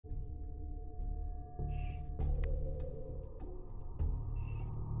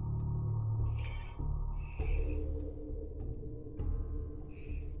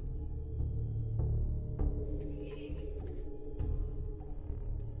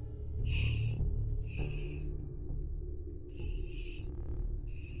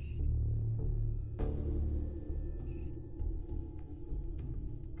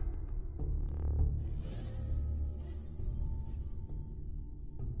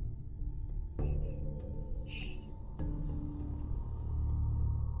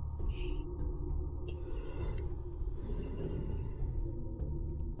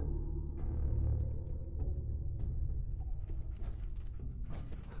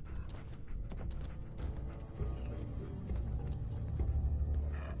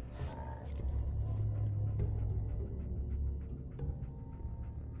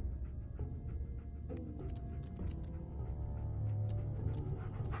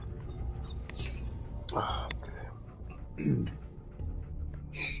Okay.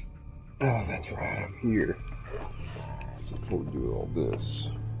 Oh, that's right, I'm here. So before we do all this,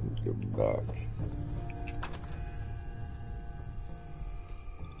 let's go back.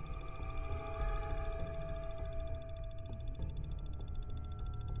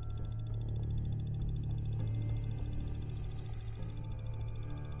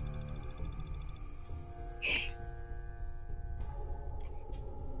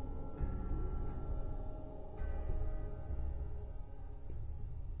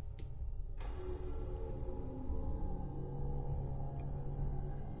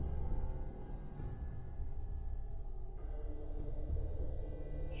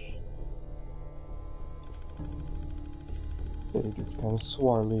 It gets kind of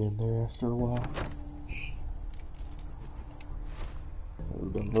swirly in there after a while.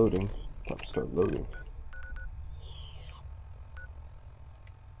 We've been loading. Time to start loading.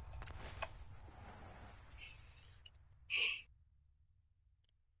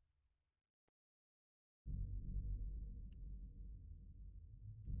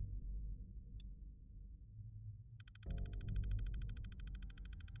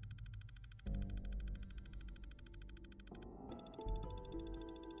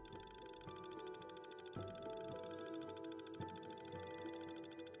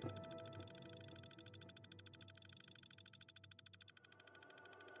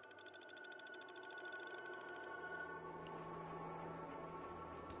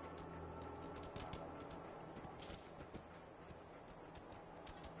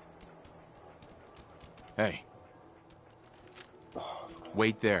 Hey.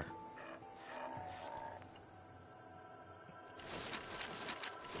 Wait there.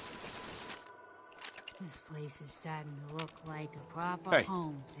 This place is starting to look like a proper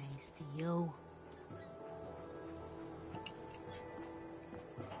home, thanks to you.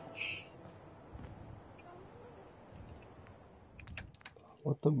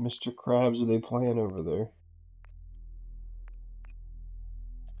 What the Mr. Krabs are they playing over there?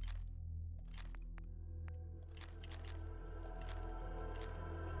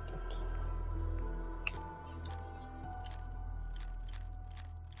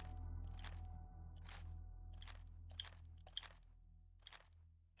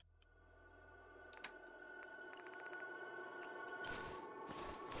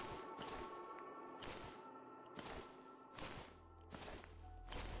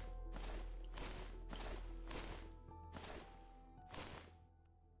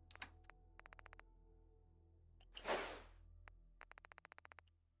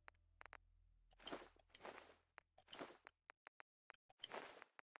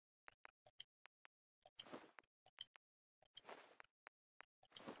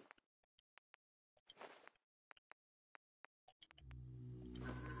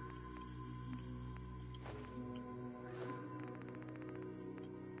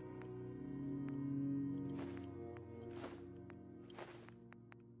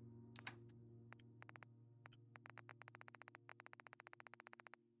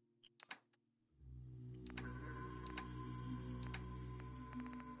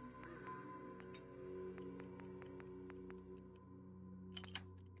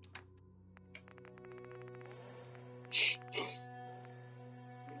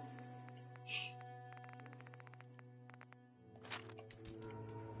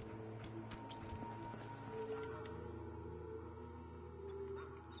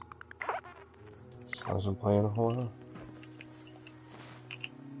 I wasn't playing a horror.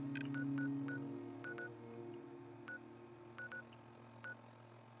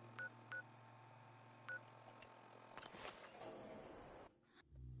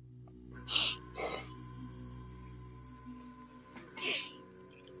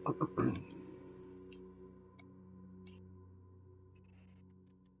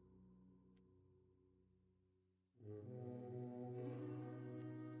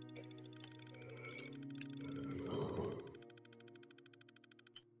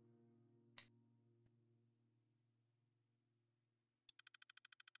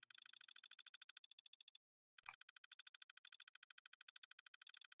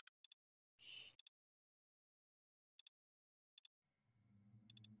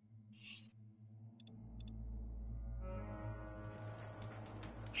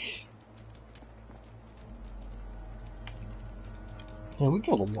 Yeah, we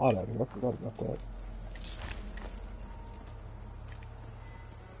killed a lot out here. I forgot about that.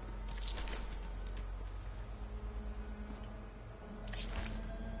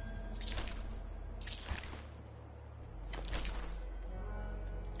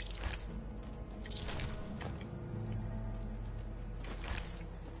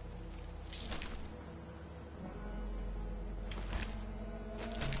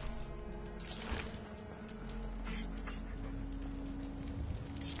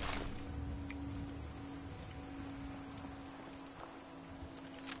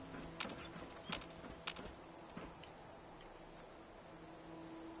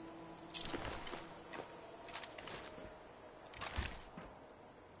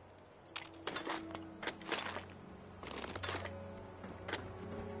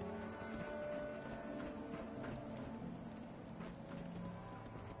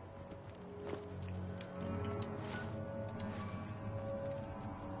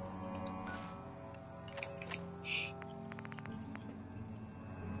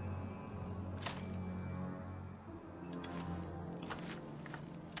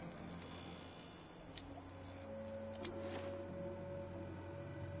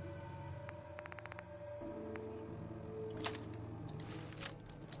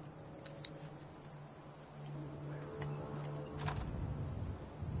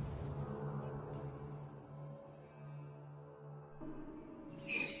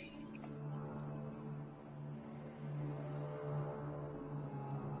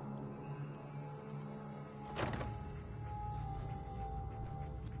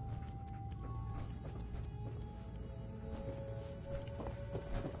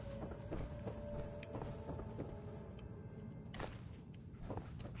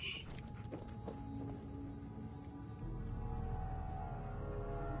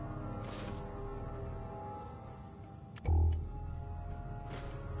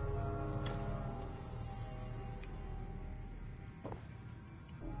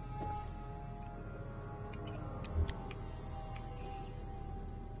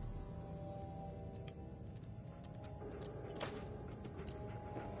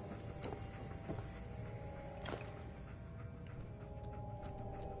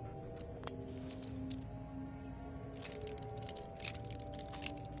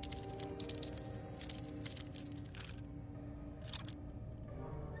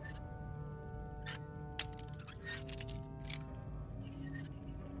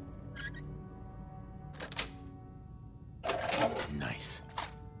 Nice.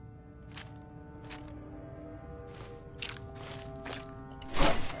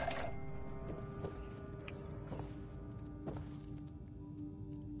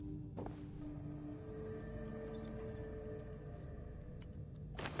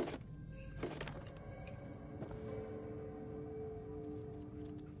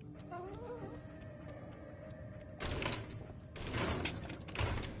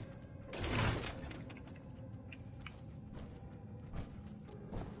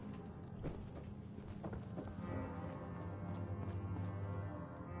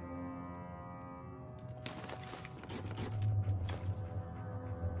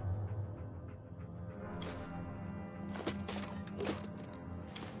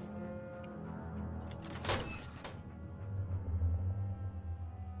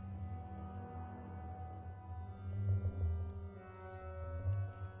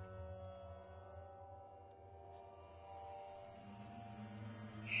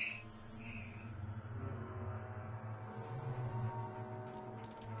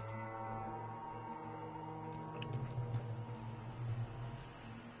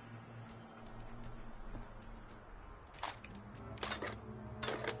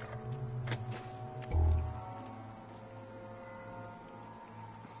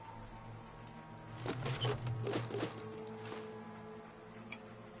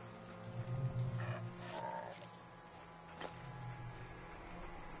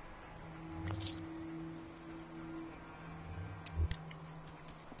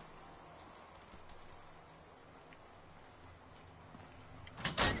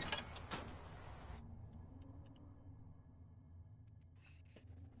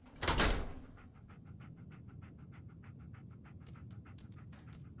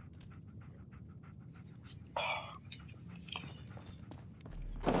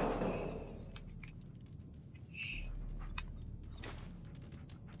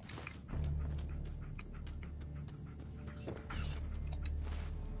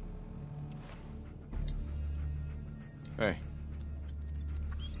 Hey.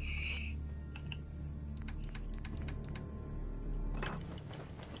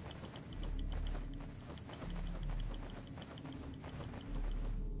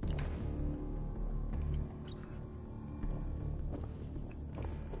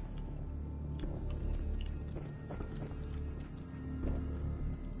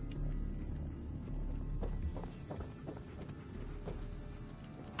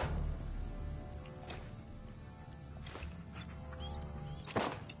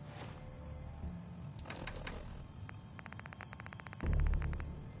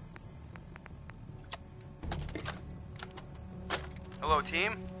 Hello,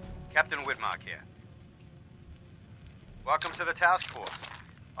 team. Captain Whitmark here. Welcome to the task force.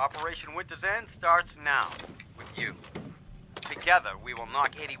 Operation Winter's End starts now, with you. Together, we will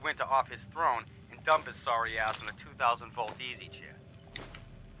knock Eddie Winter off his throne and dump his sorry ass in a 2,000-volt easy chair.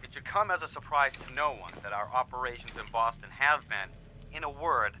 It should come as a surprise to no one that our operations in Boston have been, in a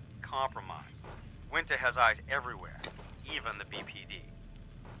word, compromised. Winter has eyes everywhere, even the BPD.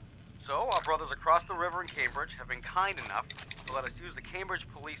 So, our brothers across the river in Cambridge have been kind enough to let us use the Cambridge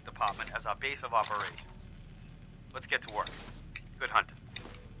Police Department as our base of operations. Let's get to work. Good hunting.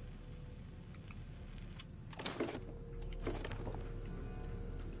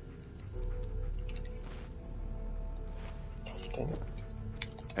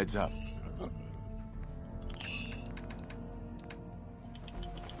 Heads up.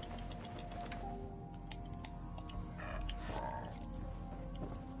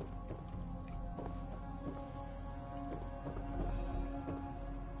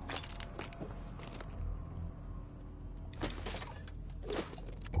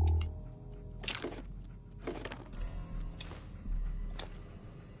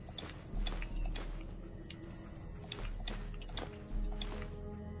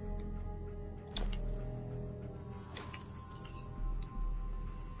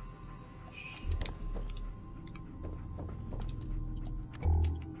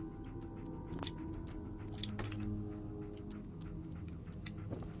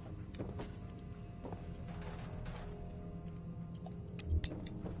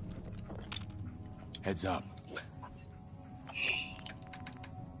 Heads up.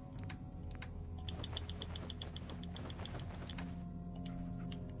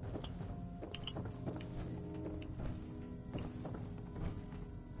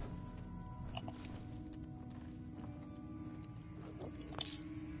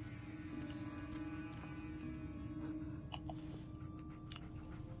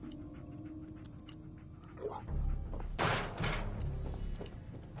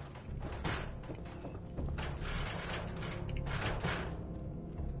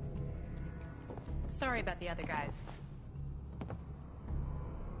 Sorry about the other guys.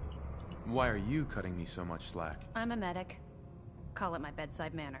 Why are you cutting me so much slack? I'm a medic. Call it my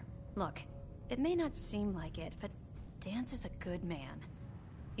bedside manner. Look, it may not seem like it, but Dance is a good man.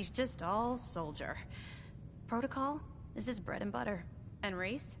 He's just all soldier. Protocol is his bread and butter. And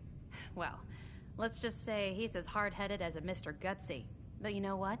Reese? Well, let's just say he's as hard-headed as a Mr. Gutsy. But you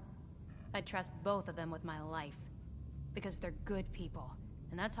know what? I trust both of them with my life. Because they're good people.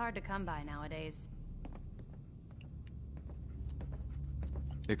 And that's hard to come by nowadays.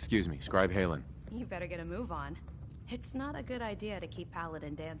 Excuse me, Scribe Halen. You better get a move on. It's not a good idea to keep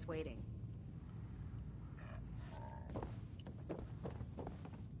Paladin Dance waiting.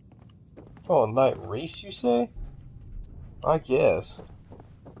 Oh, Night Race, you say? I guess.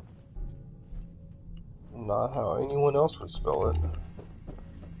 Not how anyone else would spell it.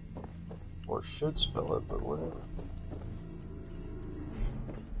 Or should spell it, but whatever.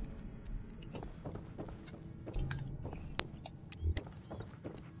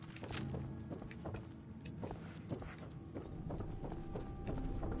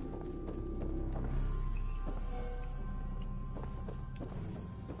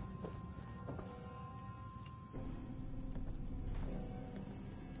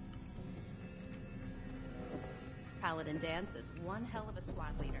 Paladin Dance is one hell of a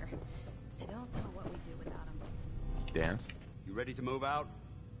squad leader. I don't know what we'd do without him. Dance? You ready to move out?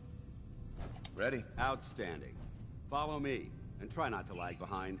 Ready. Outstanding. Follow me, and try not to lag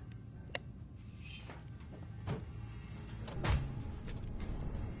behind.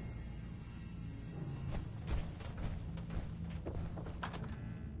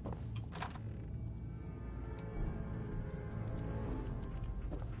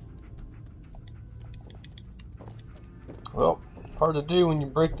 Well, hard to do when you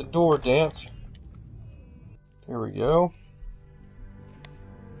break the door, Dance. Here we go.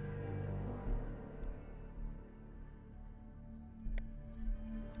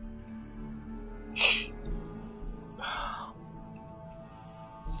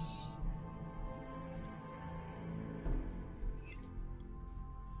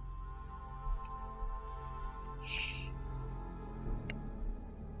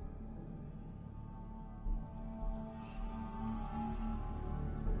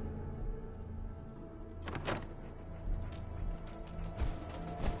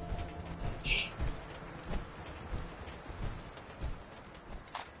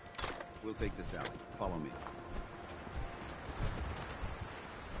 We'll take this alley. Follow me.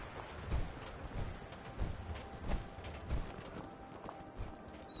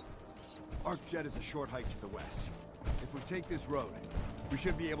 Arcjet is a short hike to the west. If we take this road, we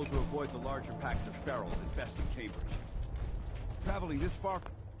should be able to avoid the larger packs of ferals infesting Cambridge. Traveling this far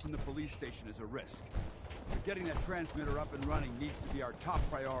from the police station is a risk, but getting that transmitter up and running needs to be our top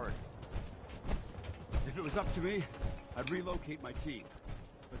priority. If it was up to me, I'd relocate my team.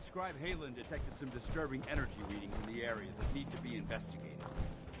 But Scribe Halen detected some disturbing energy readings in the area that need to be investigated.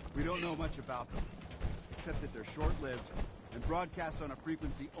 We don't know much about them, except that they're short-lived and broadcast on a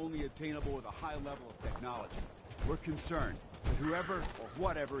frequency only attainable with a high level of technology. We're concerned that whoever or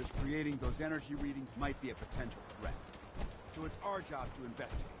whatever is creating those energy readings might be a potential threat. So it's our job to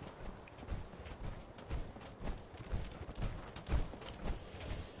investigate.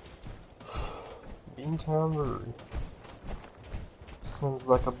 Beantown Brewery. Sounds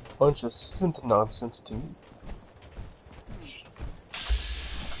like a bunch of synth nonsense to me.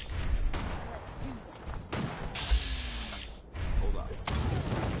 Hold up.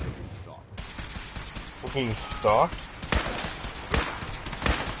 We're being stalked. We're being stalked?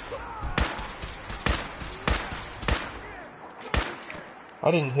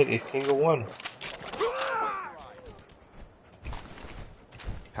 I didn't hit a single one.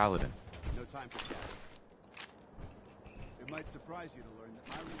 Paladin. No time for chat. It might surprise you to learn that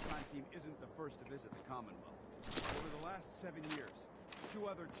my recon team isn't the first to visit the Commonwealth. Over the last 7 years, 2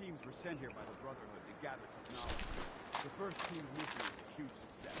 other teams were sent here by the Brotherhood to gather technology. The first team's mission was a huge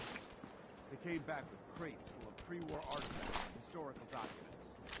success. They came back with crates full of pre-war artifacts and historical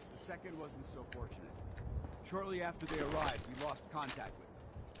documents. The second wasn't so fortunate. Shortly after they arrived, we lost contact with them.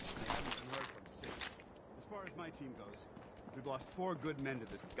 They haven't been heard from since. As far as my team goes, we've lost 4 good men to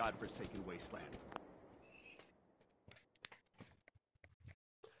this godforsaken wasteland.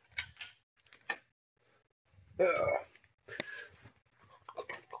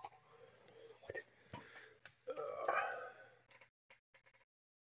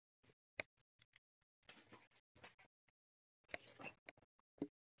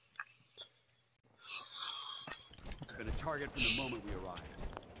 We've been a target from the moment we arrived.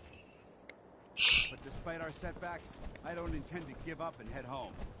 But despite our setbacks, I don't intend to give up and head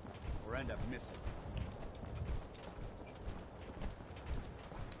home, or end up missing.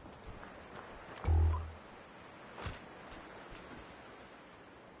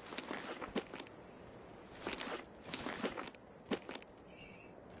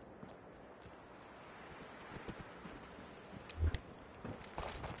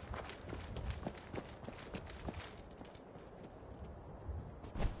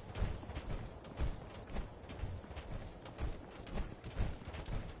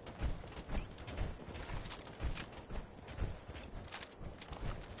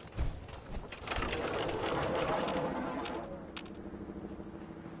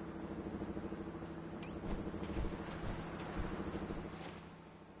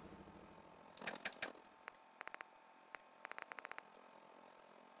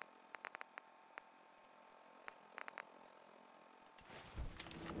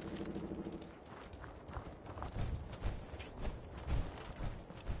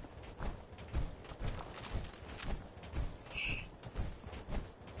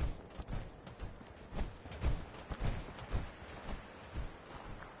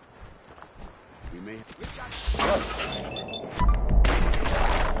 We may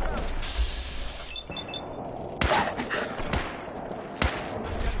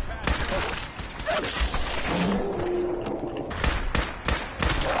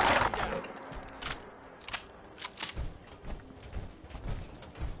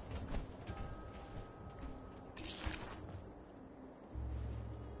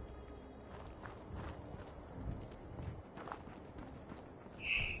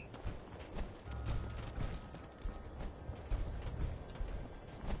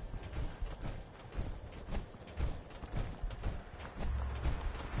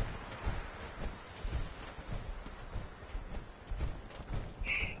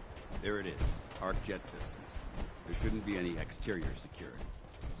There it is, Arc Jet Systems. There shouldn't be any exterior security,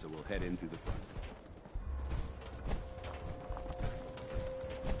 so we'll head in through the front.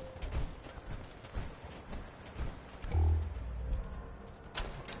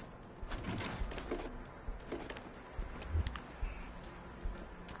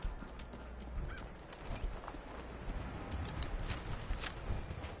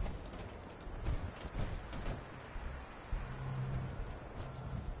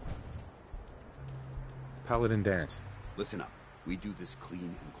 Paladin dance. Listen up. We do this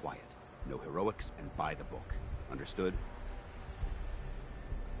clean and quiet. No heroics and by the book. Understood?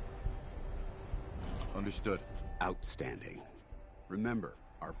 Understood. Outstanding. Remember,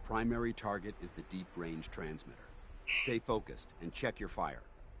 our primary target is the deep-range transmitter. Stay focused and check your fire.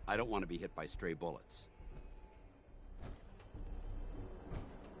 I don't want to be hit by stray bullets.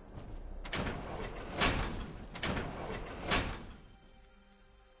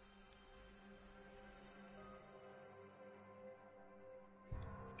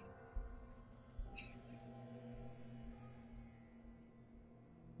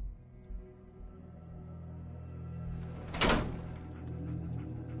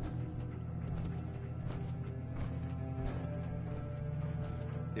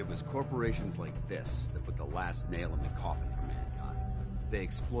 It was corporations like this that put the last nail in the coffin for mankind. They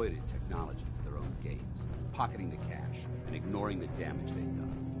exploited technology for their own gains, pocketing the cash and ignoring the damage they'd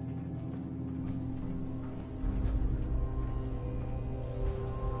done.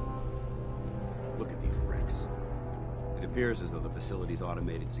 Look at these wrecks. It appears as though the facility's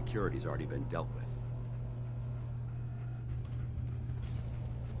automated security's already been dealt with.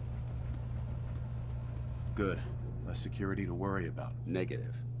 Good. Less security to worry about.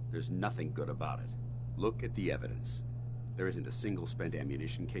 Negative. There's nothing good about it. Look at the evidence. There isn't a single spent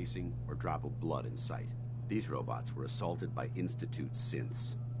ammunition casing or drop of blood in sight. These robots were assaulted by Institute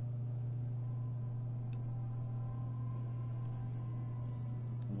synths.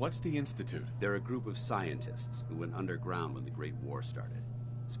 What's the Institute? They're a group of scientists who went underground when the Great War started.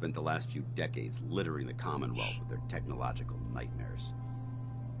 Spent the last few decades littering the Commonwealth with their technological nightmares.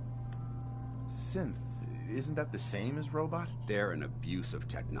 Synth. Isn't that the same as robot? They're an abuse of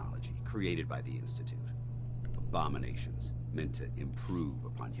technology created by the Institute. Abominations meant to improve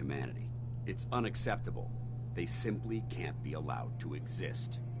upon humanity. It's unacceptable. They simply can't be allowed to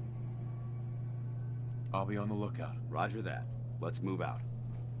exist. I'll be on the lookout. Roger that. Let's move out.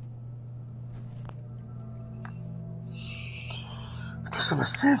 Because I'm a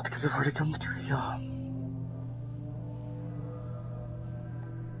synth, because I've already come through y'all.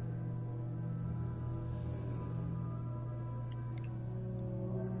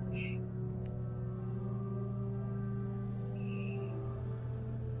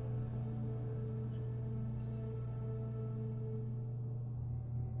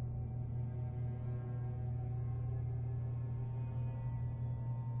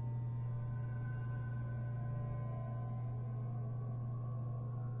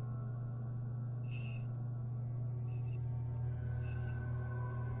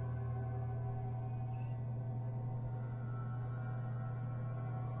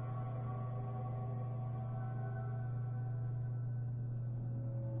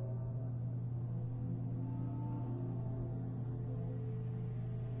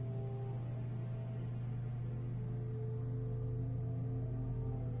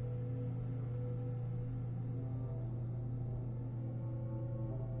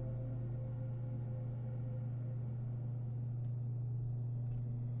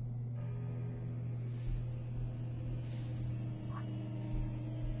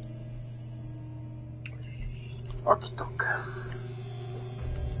 Architect.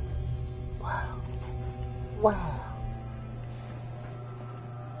 Wow. Wow.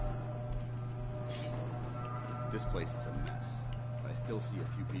 This place is a mess, but I still see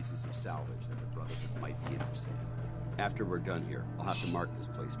a few pieces of salvage that the Brotherhood might be interested in. After we're done here, I'll have to mark this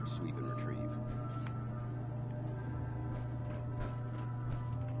place for sweep and retrieve.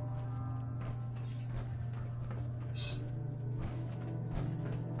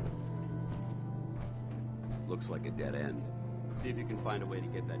 Looks like a dead end. See if you can find a way to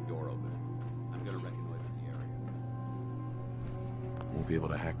get that door open. I'm gonna reconnoiter the area. Won't be able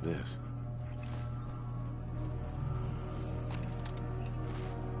to hack this.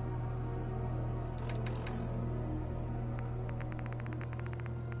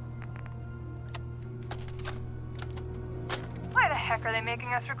 Why the heck are they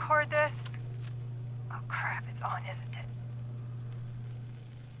making us record this? Oh crap, it's on, isn't it?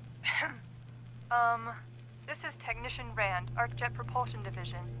 This is Technician Rand, ArcJet Propulsion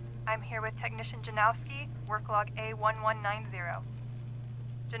Division. I'm here with Technician Janowski, work log A1190.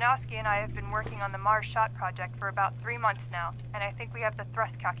 Janowski and I have been working on the Mars Shot project for about 3 months now, and I think we have the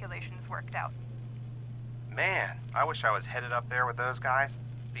thrust calculations worked out. Man, I wish I was headed up there with those guys.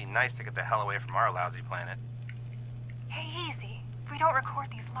 It'd be nice to get the hell away from our lousy planet. Hey, easy. If we don't record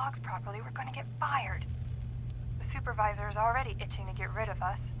these logs properly, we're gonna get fired. The supervisor is already itching to get rid of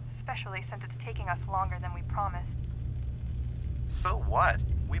us, especially since it's taking us longer than we promised. So what?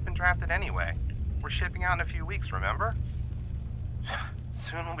 We've been drafted anyway. We're shipping out in a few weeks, remember?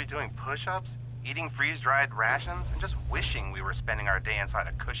 Soon we'll be doing push-ups, eating freeze-dried rations, and just wishing we were spending our day inside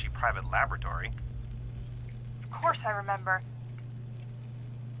a cushy private laboratory. Of course I remember.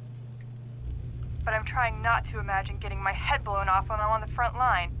 But I'm trying not to imagine getting my head blown off when I'm on the front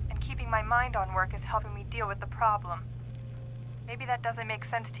line, and keeping my mind on work is helping me deal with the problem. Maybe that doesn't make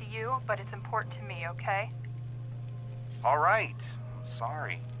sense to you, but it's important to me, okay? All right.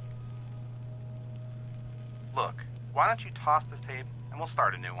 Sorry. Look, why don't you toss this tape and we'll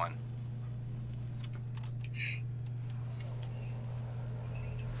start a new one.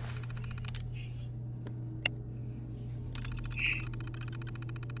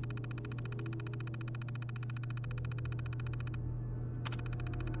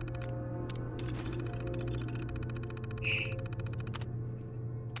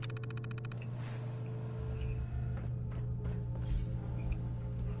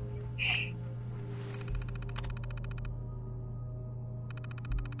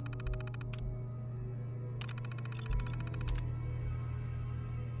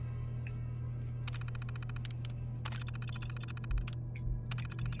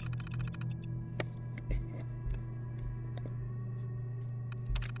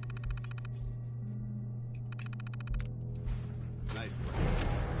 Nice work.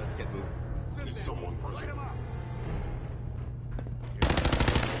 Let's get moving. Is someone Light 'em up!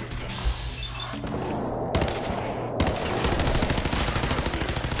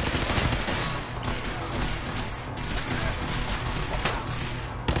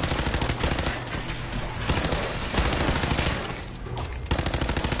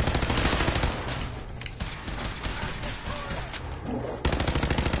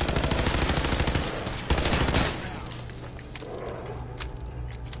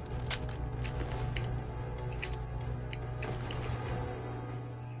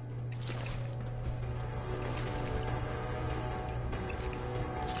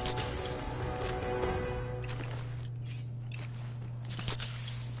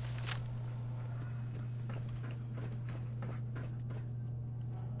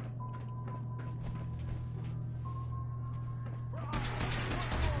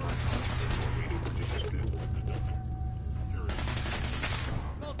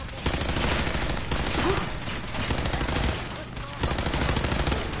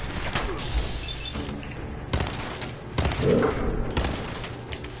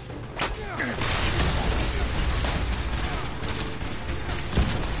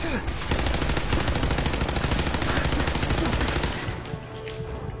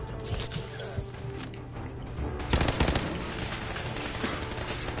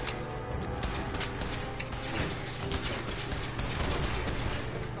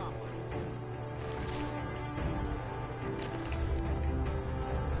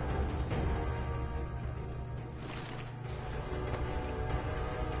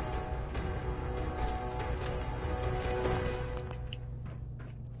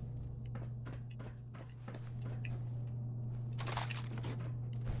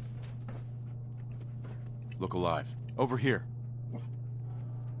 Look alive. Over here.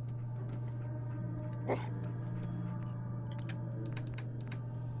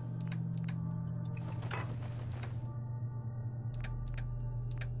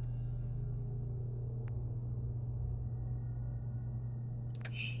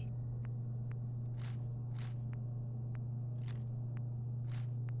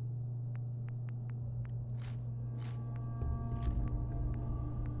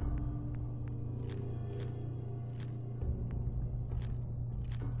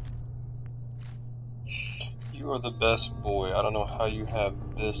 You are the best boy. I don't know how you have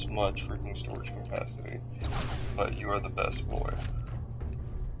this much freaking storage capacity, but you are the best boy.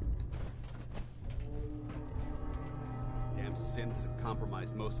 Damn synths have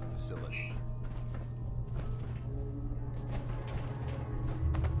compromised most of the facility.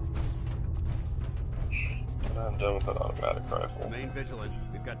 And I'm done with that automatic rifle. Remain vigilant.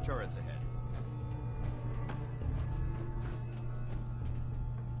 We've got turrets ahead.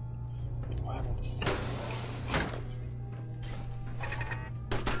 Why am I so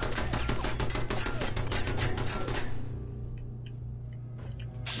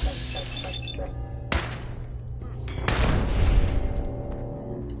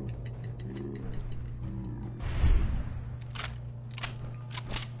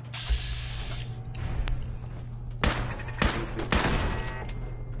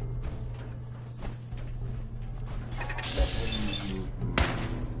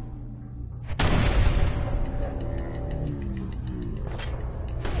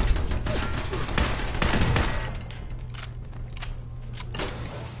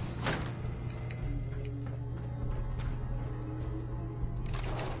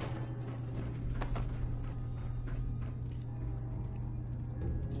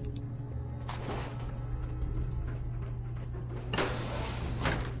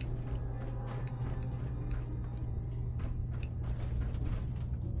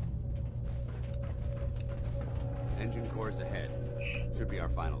Engine cores ahead. Should be our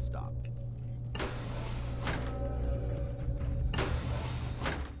final stop.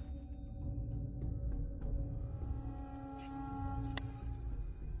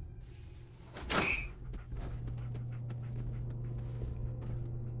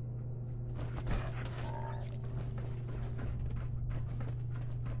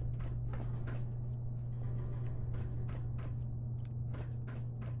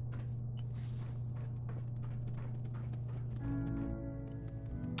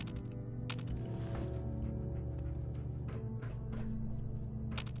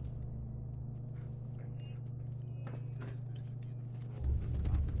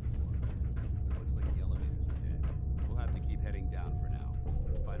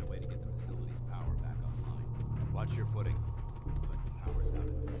 Watch your footing. Looks like the power's out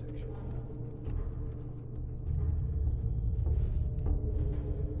in this section.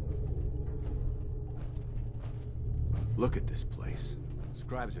 Look at this place.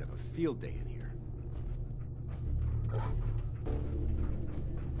 Scribes would have a field day in here.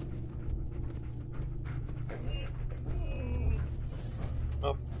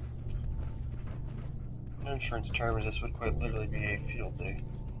 Well, no insurance terms, this would quite literally be a field day.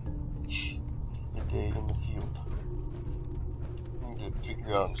 A day in the field. I need to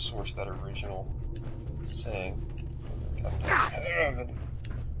figure out and source that original saying.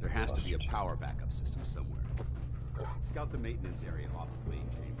 There has to be a power backup system somewhere. Scout the maintenance area off the main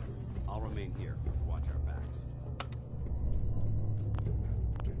chamber. I'll remain here to watch our backs.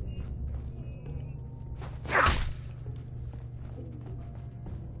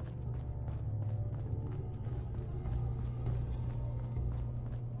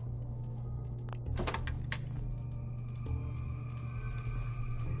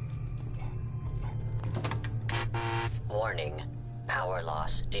 Warning. Power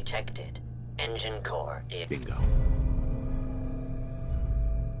loss detected. Engine core Bingo.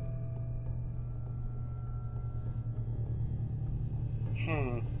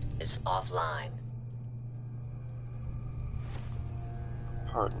 is offline.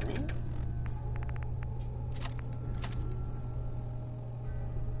 Pardon me?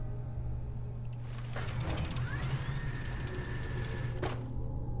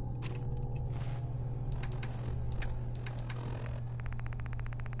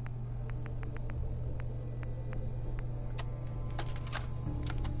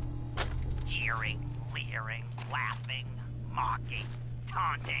 Jeering, leering, laughing, mocking,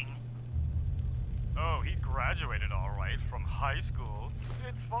 taunting. Oh, he graduated all right from high school.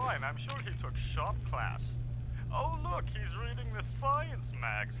 It's fine, I'm sure he took shop class. Oh look, he's reading the science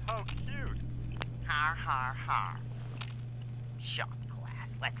mags. How cute. Har har har. Shop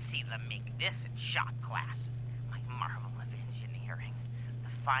class. Let's see them make this in shop class. My marvel of engineering.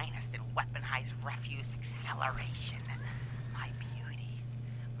 The finest in weaponized refuse acceleration. My beauty.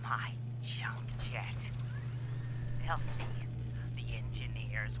 My jump jet. They'll see. The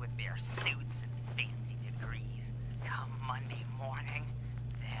engineers with their suits and fancy degrees. Come Monday morning,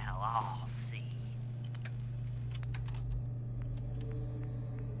 they'll all see.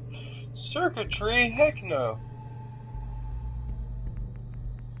 Circuitry? Heck no.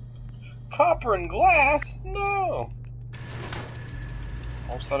 Copper and glass? No.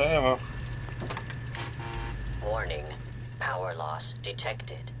 Almost out of ammo. Warning. Power loss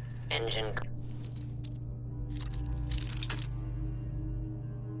detected. Engine...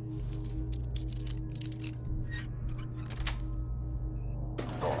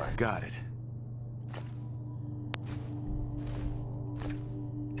 Got it.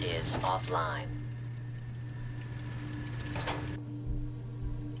 Is offline.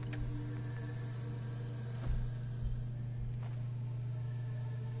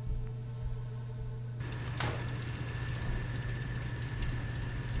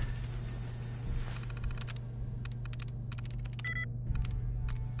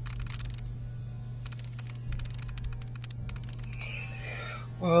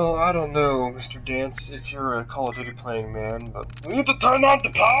 Well, I don't know, Mr. Dance, if you're a Call of Duty playing man, but we need to turn on the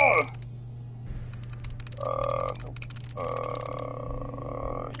power! Nope.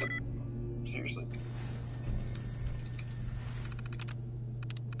 Yep. Seriously.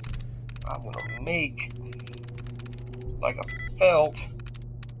 I'm gonna make, like a felt.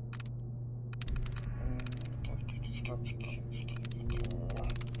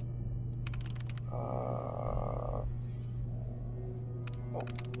 Oh.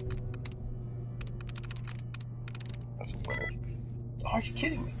 That's a winner. Oh, are you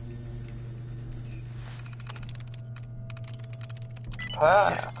kidding me?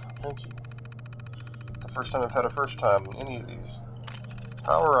 Ah, thank you. The first time I've had a first time in any of these.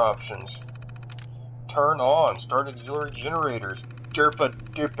 Power options. Turn on. Start auxiliary generators. Derpa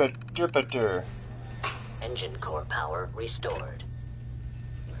derpa derpa der. Engine core power restored.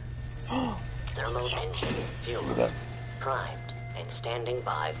 Thermal engine fuel primed and standing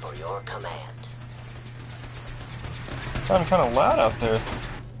by for your command. It sounded kind of loud out there.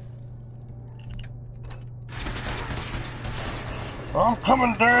 I'm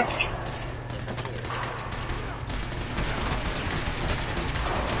coming, Dance! Disappeared.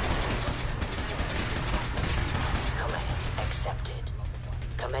 Command accepted.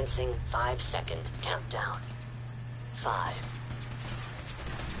 Commencing 5-second countdown. 5,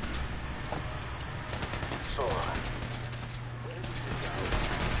 4.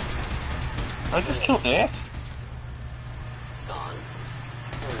 I just killed Dance. Gone.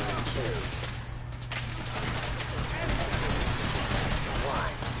 2.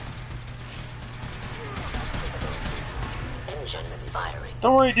 1. Engine firing.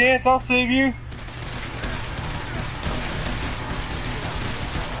 Don't worry, Dance, I'll save you.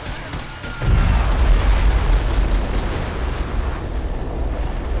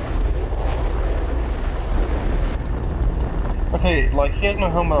 Okay, like, he has no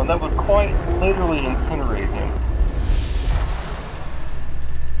helmet on. That would quite literally incinerate him.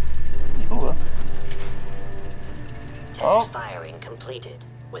 Cool. Test firing completed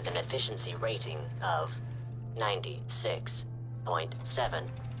with an efficiency rating of 96.7%.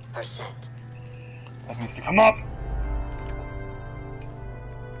 That needs to come up.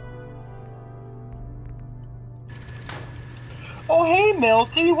 Oh, hey,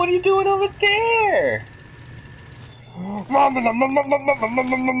 Melty, what are you doing over there? Nom, nom, nom, nom, nom, nom, nom,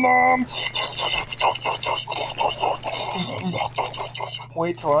 nom, nom, nom.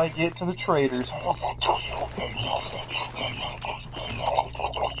 Wait till I get to the traders.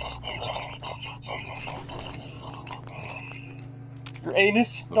 Your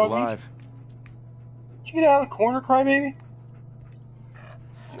anus, Look doggies? alive. Did you get out of the corner, crybaby?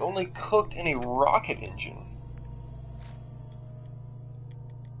 You only cooked in a rocket engine.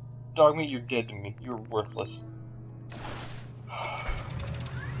 Dogmeat, you're dead to me. You're worthless.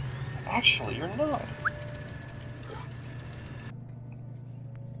 Actually, you're not.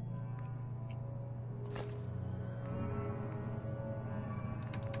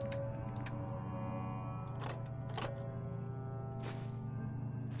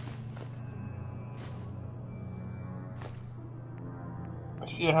 I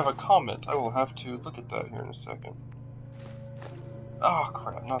see I have a comment. I will have to look at that here in a second. Oh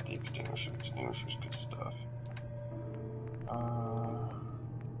crap, not the extinguisher. Extinguisher's good stuff.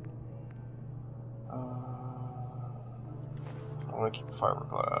 I want to keep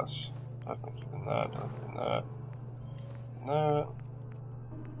fiberglass. Definitely keeping that. Definitely keeping that. And that.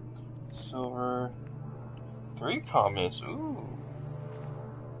 Silver. 3 comments. Ooh.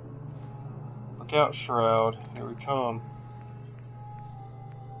 Look out, Shroud. Here we come.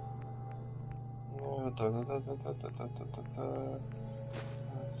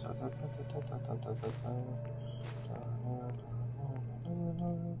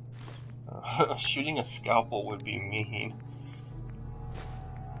 Shooting a scalpel would be mean.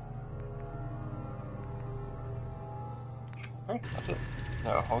 Alright, that's it.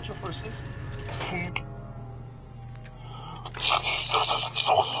 Now, hold your horses.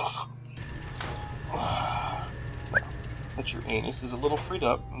 anus is a little freed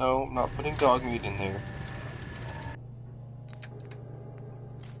up. No, I'm not putting dog meat in there.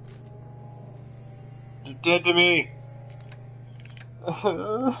 You're dead to me!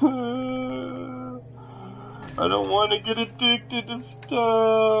 I don't want to get addicted to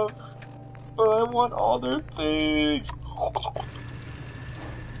stuff, but I want all their things.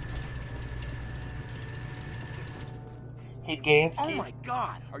 Hey, Dansky. Oh my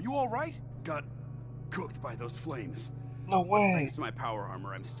god, are you alright? Got cooked by those flames. No way. Thanks to my power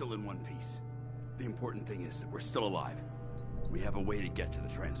armor, I'm still in one piece. The important thing is that we're still alive. We have a way to get to the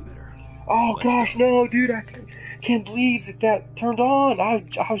transmitter. Oh Let's gosh, go. no, dude! I can't believe that turned on. I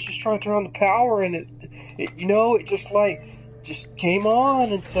was just trying to turn on the power, and it just came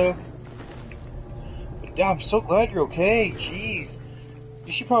on, and so. Yeah, I'm so glad you're okay. Jeez,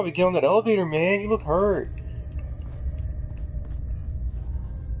 you should probably get on that elevator, man. You look hurt.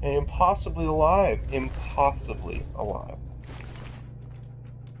 And impossibly alive. Impossibly alive.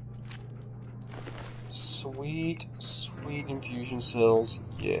 Sweet, sweet infusion cells.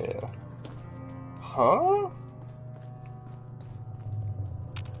 Yeah. Huh?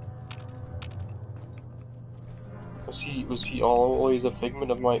 Was he always a figment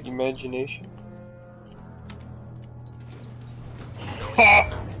of my imagination?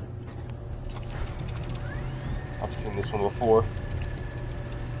 Ha! I've seen this one before.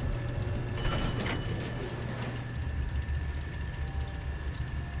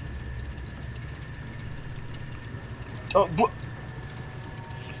 Oh, what?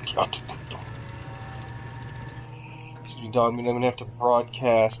 Excuse me, dog. I mean, I'm gonna have to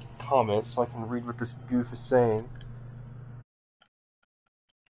broadcast comments so I can read what this goof is saying.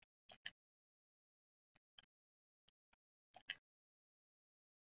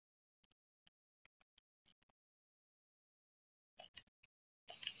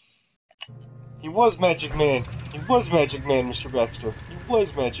 He was Magic Man. He was Magic Man, Mr. Baxter. He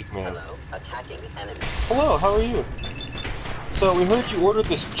was Magic Man. Hello, attacking enemy. Hello, how are you? So, we heard you ordered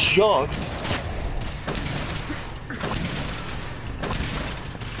this junk. I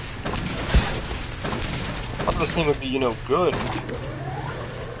thought this thing would be, good.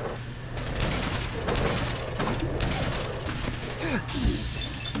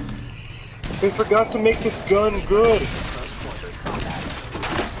 They forgot to make this gun good.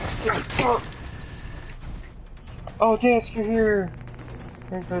 Oh, Dance, you're here!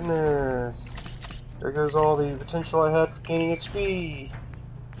 Thank goodness. There goes all the potential I had for gaining XP.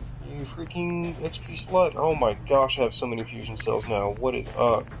 You freaking XP slut. Oh my gosh, I have so many fusion cells now. What is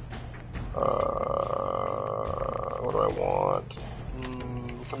up? What do I want?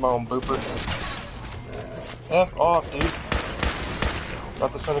 Come on, Booper. F off, dude.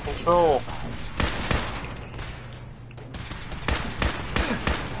 Got this under control.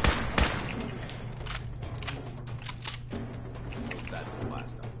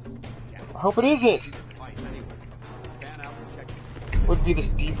 I hope it isn't! Would be this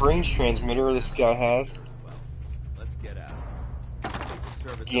deep range transmitter this guy has. Let's get out.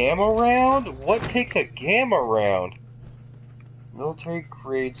 Gamma round? What takes a gamma round? Military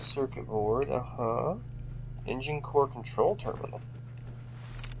grade circuit board, Engine core control terminal.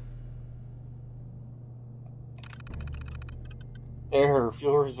 Error,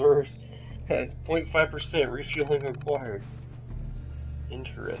 fuel reserves at 0.5% refueling required.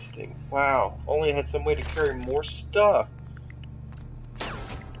 Interesting. Wow, only had some way to carry more stuff.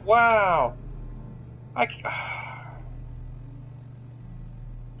 Wow!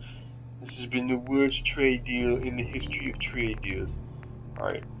 This has been the worst trade deal in the history of trade deals.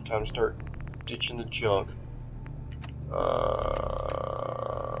 Alright, time to start ditching the junk.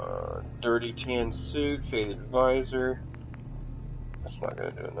 Dirty tan suit, faded visor. That's not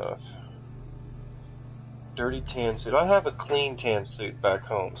gonna do enough. Dirty tan suit. I have a clean tan suit back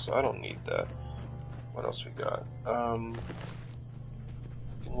home, so I don't need that. What else we got? Get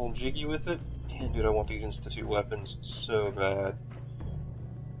a little jiggy with it. Yeah, dude, I want these Institute weapons so bad.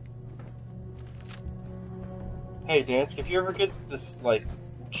 Hey, Dance, if you ever get this,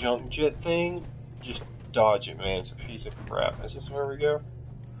 junk jet thing, just dodge it, man. It's a piece of crap. Is this where we go?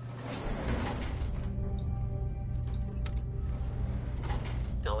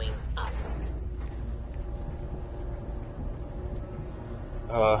 Going up.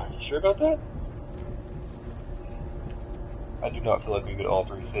 You sure about that? I do not feel like we could all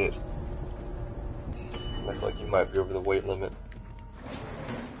three fit. I feel like you might be over the weight limit.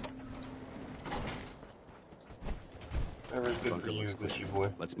 Whatever's good for you, Gushy boy.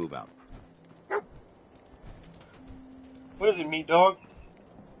 Let's move out. What is it, meat dog?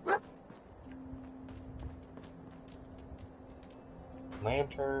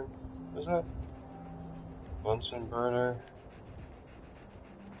 Lantern? What is that? Bunsen burner.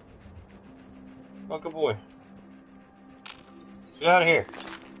 Oh, good boy. Get out of here.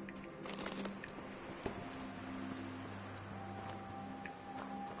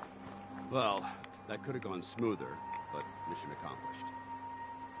 Well, that could have gone smoother, but mission accomplished.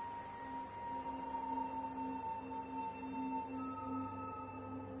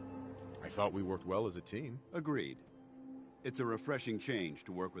 I thought we worked well as a team. Agreed. It's a refreshing change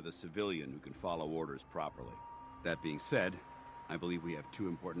to work with a civilian who can follow orders properly. That being said, I believe we have two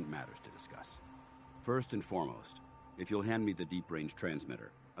important matters to discuss. First and foremost, if you'll hand me the deep-range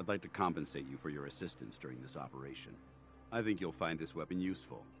transmitter, I'd like to compensate you for your assistance during this operation. I think you'll find this weapon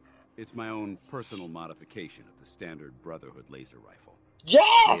useful. It's my own personal modification of the standard Brotherhood laser rifle.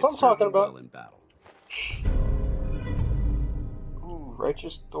 Yes, I'm talking about. Well in battle. Ooh,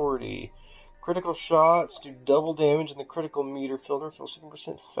 Righteous Authority. Critical shots do double damage in the critical meter filter. Feels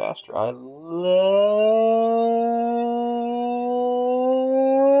 7% faster. I love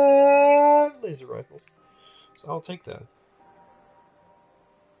laser rifles, so I'll take that.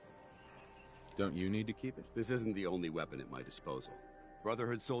 Don't you need to keep it? This isn't the only weapon at my disposal.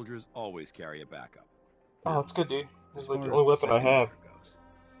 Brotherhood soldiers always carry a backup. Oh, that's good, dude. This is like As the far only as the weapon I second have. matter goes,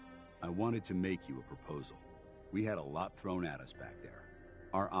 I wanted to make you a proposal. We had a lot thrown at us back there.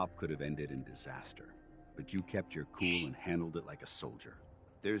 Our op could have ended in disaster, but you kept your cool and handled it like a soldier.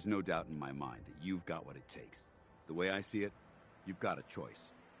 There's no doubt in my mind that you've got what it takes. The way I see it, you've got a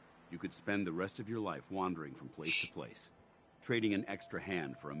choice. You could spend the rest of your life wandering from place to place, trading an extra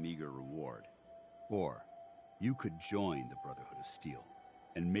hand for a meager reward. Or you could join the Brotherhood of Steel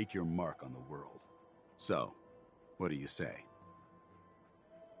and make your mark on the world. So, what do you say?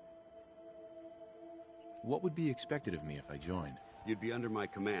 What would be expected of me if I joined? You'd be under my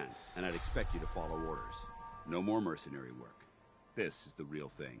command, and I'd expect you to follow orders. No more mercenary work. This is the real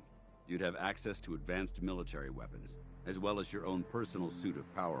thing. You'd have access to advanced military weapons, as well as your own personal suit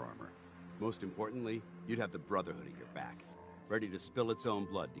of power armor. Most importantly, you'd have the Brotherhood at your back, ready to spill its own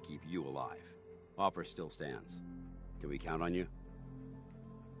blood to keep you alive. Offer still stands. Can we count on you?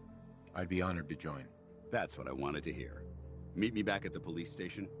 I'd be honored to join. That's what I wanted to hear. Meet me back at the police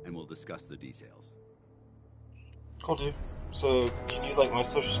station, and we'll discuss the details. Cool, dude. So, do you need, like, my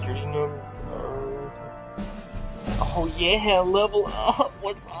social security number? Oh, yeah, level up!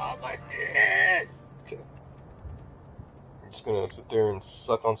 What's up, my dad? Okay. I'm just gonna sit there and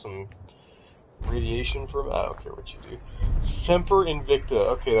suck on some radiation for I don't care what you do. Semper Invicta.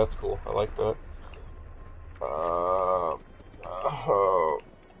 Okay, that's cool. I like that.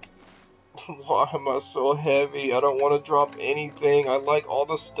 Why am I so heavy? I don't want to drop anything. I like all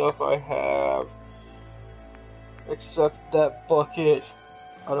the stuff I have. Except that bucket.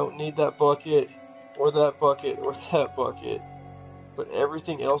 I don't need that bucket. Or that bucket. Or that bucket. But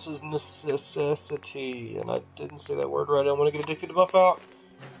everything else is necessity. And I didn't say that word right. I want to get addicted to buff out.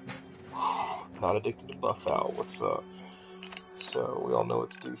 Not addicted to buff out. What's up? So, we all know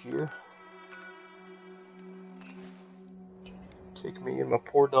what to do here. Take me and my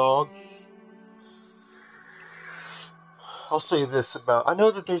poor dog. I'll say this about... I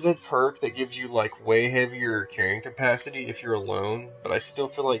know that there's a perk that gives you, like, way heavier carrying capacity if you're alone, but I still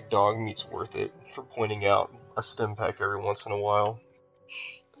feel like dog meat's worth it for pointing out a stim pack every once in a while.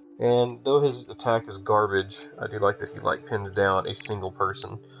 And though his attack is garbage, I do like that he, like, pins down a single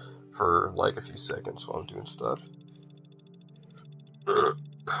person for, like, a few seconds while I'm doing stuff.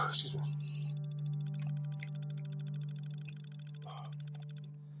 Excuse me.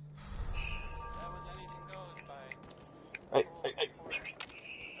 Hey.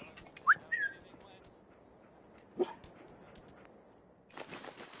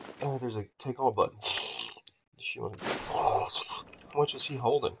 Oh, there's a take all button. She wanted. Oh, how much is he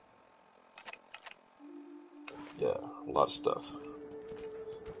holding? Yeah, a lot of stuff.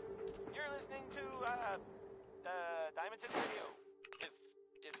 You're listening to Diamond Tip Radio,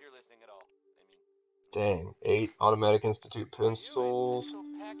 if you're listening at all. I mean. Dang, 8 automatic institute pistols.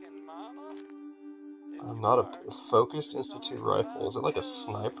 Not a focused institute rifle. Is it like a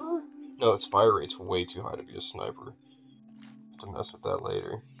sniper? No, its fire rate's way too high to be a sniper. Have to mess with that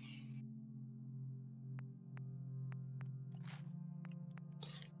later.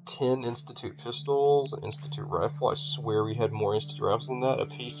 Ten institute pistols, an institute rifle. I swear we had more institute rifles than that. A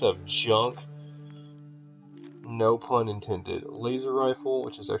piece of junk. No pun intended. Laser rifle,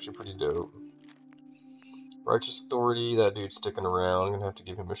 which is actually pretty dope. Righteous Authority, that dude's sticking around. I'm gonna have to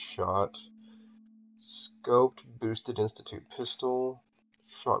give him a shot. Scoped boosted institute pistol.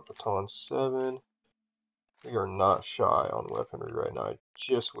 Shot baton 7. We are not shy on weaponry right now. I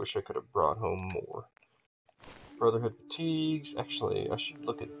just wish I could have brought home more. Brotherhood fatigues. Actually, I should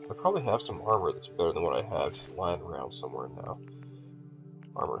look at... I probably have some armor that's better than what I have lying around somewhere now.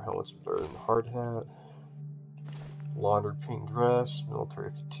 Armored helmet's better than hard hat. Laundered pink dress,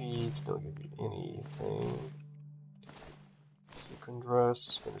 military fatigues, don't give you anything. Sequin dress,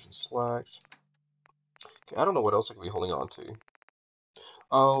 suspenders and slacks. Okay, I don't know what else I could be holding on to.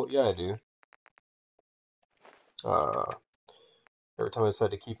 Oh, yeah, I do. Every time I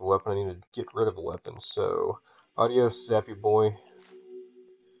decide to keep a weapon, I need to get rid of a weapon. So, adios, Zappy Boy.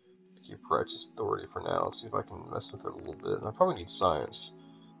 Keep righteous authority for now. Let's see if I can mess with it a little bit. And I probably need science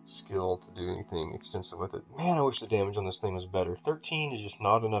skill to do anything extensive with it. Man, I wish the damage on this thing was better. 13 is just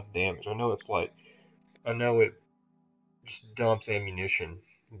not enough damage. I know it's like, I know it just dumps ammunition,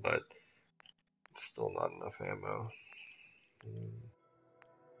 but it's still not enough ammo.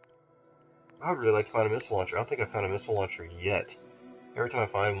 I would really like to find a missile launcher. I don't think I found a missile launcher yet. Every time I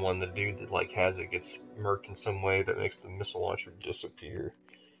find one, the dude that like has it gets murked in some way that makes the missile launcher disappear.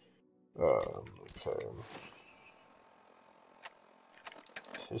 Okay.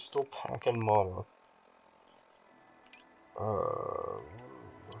 Pistol packing model.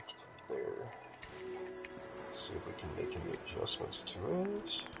 Left there. Let's see if we can make any adjustments to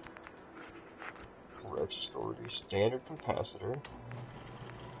it. Righteous authority, standard capacitor.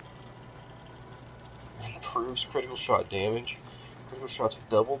 Improves critical shot damage. Critical shots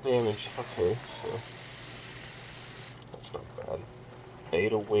double damage. Okay, so that's not bad.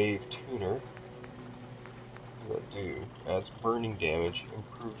 Beta wave tuner. What does that do? Adds burning damage,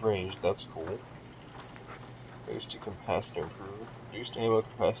 improved range. That's cool. Boost to capacitor, improved. Reduced ammo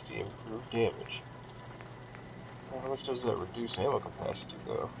capacity, improved damage. How much does that reduce ammo capacity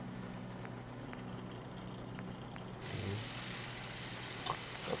though?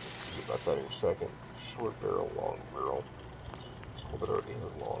 I'll have to see about that in a second. Short barrel, long barrel. This bullet already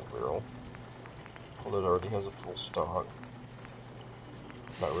has long barrel. Bullet already has a full stock.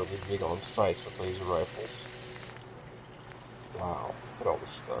 Not really big on sights with laser rifles. Wow, look at all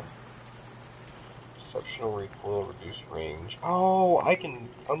this stuff. Exceptional recoil, reduced range. Oh, I can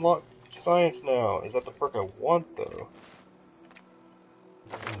unlock science now. Is that the perk I want though?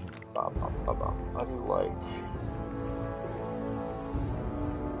 I do like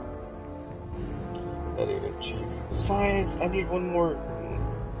that energy. Science! I need one more.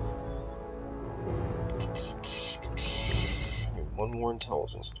 I need one more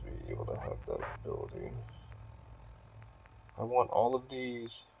intelligence to be able to have that ability. I want all of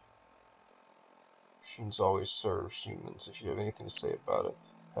these. Machines always serve humans. If you have anything to say about it,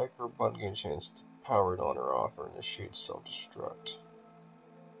 hacker button gain a chance to power it on or off or initiate self-destruct.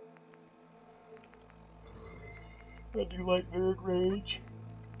 I do like nerd rage.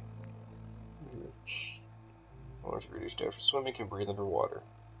 Once reduced after swimming, can breathe underwater.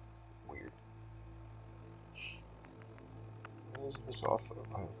 Weird. What is this off of?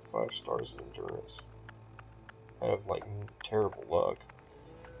 I have 5 stars of endurance. I have like terrible luck.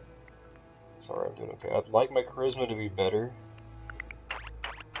 Sorry, I'm doing okay. I'd like my charisma to be better.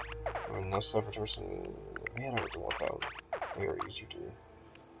 I mean, no suffer person. Man, I really want that one. Very easy to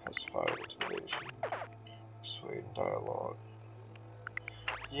pacify intimidation. Persuade and dialogue.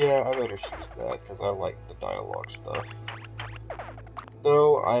 Yeah, I better choose that, because I like the dialogue stuff.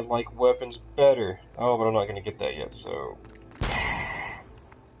 Though, I like weapons better. Oh, but I'm not going to get that yet, so...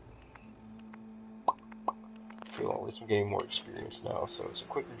 Okay, well, at least I'm getting more experience now, so it's a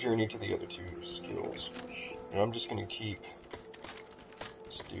quicker journey to the other 2 skills. And I'm just going to keep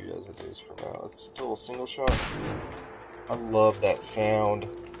this dude as it is for now. Is it still a single shot? I love that sound.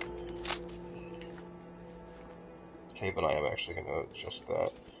 Okay, but I am actually going to adjust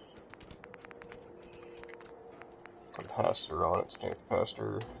that. Capacitor on it, standard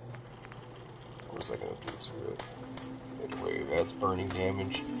capacitor. What was I going to do to it? Beta wave adds burning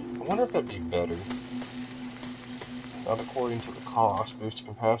damage. I wonder if that'd be better. Not according to the cost, boosted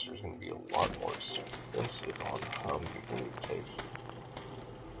capacitor is going to be a lot more expensive on how many it takes.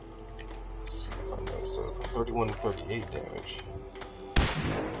 Let's see if I know. So from 31 to 38 damage.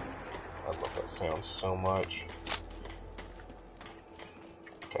 I love that sound so much.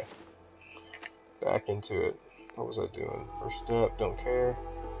 Okay. Back into it. What was I doing? First step, don't care.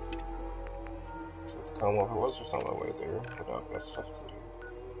 With the Commonwealth, I was just on my way there, but I've got stuff to do.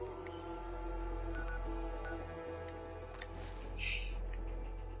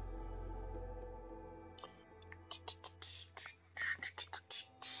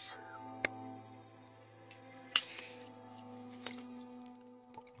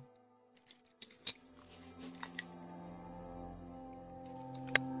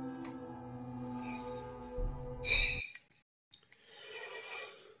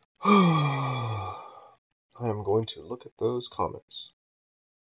 I am going to look at those comments.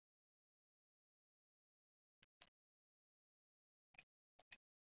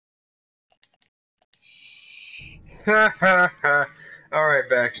 Ha ha ha. Alright,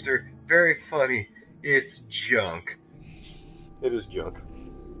 Baxter. Very funny. It's junk. It is junk.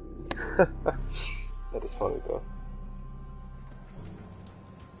 That is funny, though.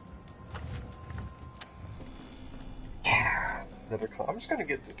 I'm just gonna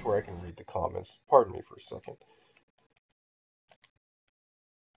get to where I can read the comments. Pardon me for a second.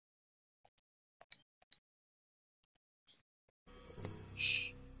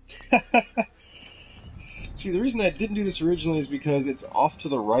 See, the reason I didn't do this originally is because it's off to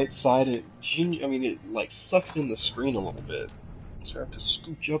the right side. It like sucks in the screen a little bit. So I have to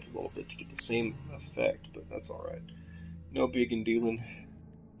scooch up a little bit to get the same effect, but that's alright. No big and dealing.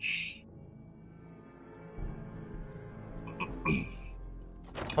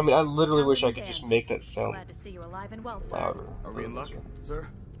 I mean, I literally wish I could just make that sound Glad to see you alive and well, sir. louder. Are we in luck, sir?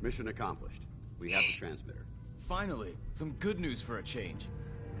 Mission accomplished. We have the transmitter. Finally, some good news for a change.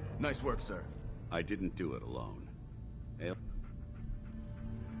 Nice work, sir. I didn't do it alone. Yeah,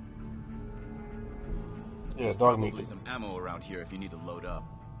 There's dog probably meat. some ammo around here if you need to load up.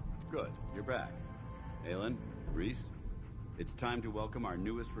 Good, you're back. Aylin, Reese, it's time to welcome our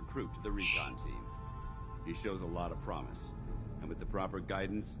newest recruit to the recon team. He shows a lot of promise, and with the proper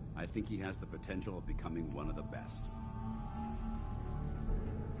guidance, I think he has the potential of becoming one of the best.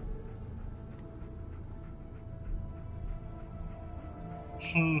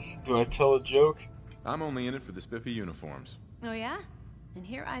 Do I tell a joke? I'm only in it for the spiffy uniforms. Oh yeah? And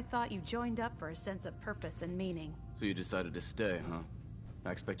here I thought you joined up for a sense of purpose and meaning. So you decided to stay, huh?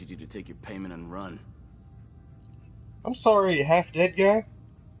 I expected you to take your payment and run. I'm sorry, half-dead guy?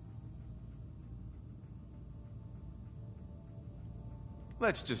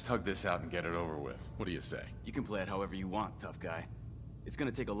 Let's just hug this out and get it over with. What do you say? You can play it however you want, tough guy. It's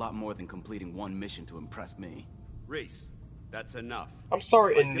gonna take a lot more than completing one mission to impress me. Reese, that's enough. I'm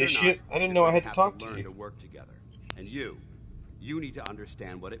sorry, Like it or initiate. not, I didn't know I had to talk to learn you. to work together. And you need to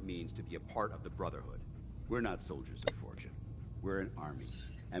understand what it means to be a part of the Brotherhood. We're not soldiers of fortune. We're an army,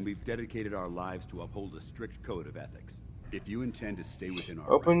 and we've dedicated our lives to uphold a strict code of ethics. If you intend to stay within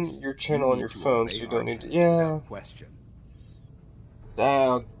our Open ranks, your channel on need your to phone, obey so you our don't need to. tenets Yeah. without question.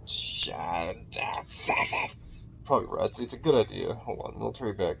 Probably right. It's a good idea. Hold on.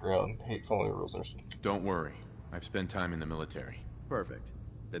 Military background. Hate following rules. Don't worry. I've spent time in the military. Perfect.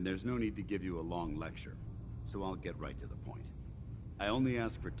 Then there's no need to give you a long lecture. So I'll get right to the point. I only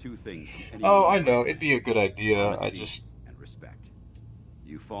ask for two things from anyone. Oh, I know. It'd be a good idea. Honesty and respect.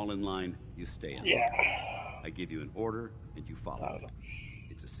 You fall in line, you stay in line. Yeah. I give you an order, and you follow it.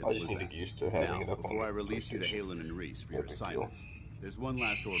 It's as simple I just as need to that. get used to having it Now, up on before I the release you to PlayStation. Halen and Reese for No your big deal. assignments, there's one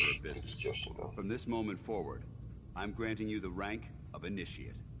last order of Good business. suggestion, though. From this moment forward, I'm granting you the rank of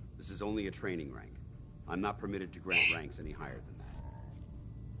Initiate. This is only a training rank. I'm not permitted to grant ranks any higher than that.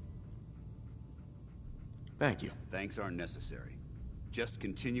 Thank you. Thanks aren't necessary. Just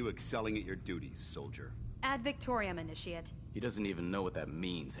continue excelling at your duties, soldier. Ad Victoriam, Initiate. He doesn't even know what that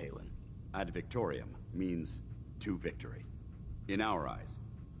means, Halen. Ad Victoriam means to victory. In our eyes,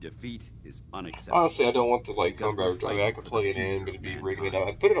 defeat is unacceptable. Honestly, I don't want the Because combat. we're I mean, I fighting could for play the it in, future but it'd be of rigged mankind. out.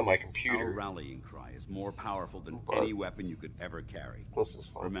 I'd put it on my Our computer. rallying cry is more powerful than But any weapon you could ever carry. This is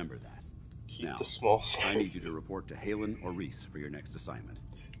fun. Remember that. Keep Now, the small I screen. need you to report to Halen or Reese for your next assignment.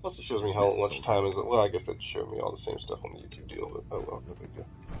 Plus, it shows me how much time is it. Well, I guess that'd show me all the same stuff on the YouTube deal, but oh well, no big deal.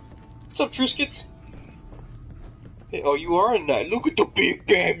 What's up, Triscuits? Hey, oh, you are a knight. Look at the big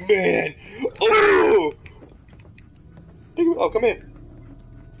bad man. Oh! Oh, come in.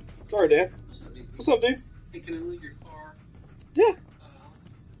 Sorry, Dan. What's up, dude? Hey, can I leave your car? Yeah.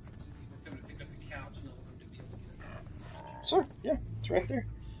 We're coming to pick up the couch and all of them to be able to get it. Sure. Yeah, it's right there.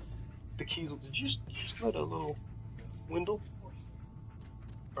 The keys. Did you just let a little Wendell?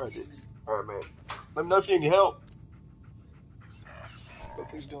 Alright, dude. Alright, man. Let me know if you need help. But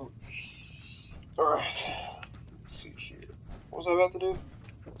please don't. Alright. Let's see here. What was I about to do?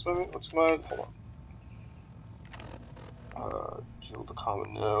 What's my hold on. Kill the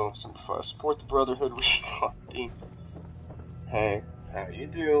common no. Simplify. Support the Brotherhood. Recon. Hey, how you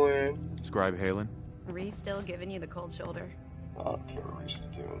doing? Scribe Halen? Reese still giving you the cold shoulder? I don't care what Reese is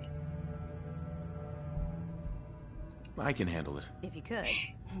doing. I can handle it. If you could,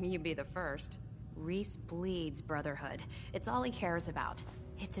 you'd be the first. Reese bleeds Brotherhood. It's all he cares about.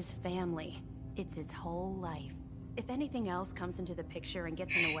 It's his family. It's his whole life. If anything else comes into the picture and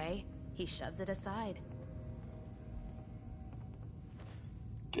gets in the way, he shoves it aside.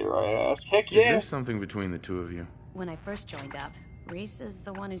 Dare I ask? Heck Is yeah! there something between the two of you? When I first joined up, Reese is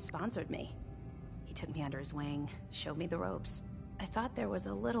the one who sponsored me. He took me under his wing, showed me the ropes. I thought there was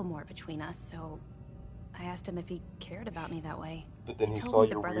a little more between us, so I asked him if he cared about me that way. But then he told saw me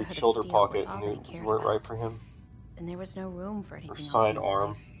the your weird Brotherhood of shoulder Steel was pocket all and that knew he you cared weren't right about. for him. and there was no room for anything else.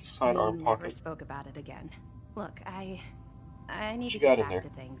 Sidearm We never pocket. spoke about it again. Look, I need She to got get in back there.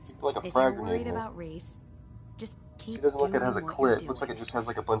 to things. Like a If frag you're grenade worried in there. about Reese, just keep See, it doesn't look like it has a doing what you're clip. It looks like it doing. just has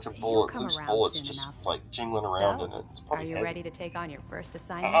like a bunch of He'll come loose around bullets soon just enough. like jingling around So, in it. It's are probably you heavy. ready to take on your first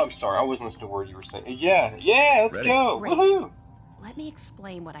assignment? I'm sorry, I wasn't listening to a word you were saying. Yeah, let's Ready. go. Great. Woohoo! Let me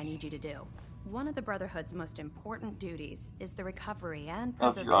explain what I need you to do. One of the Brotherhood's most important duties is the recovery and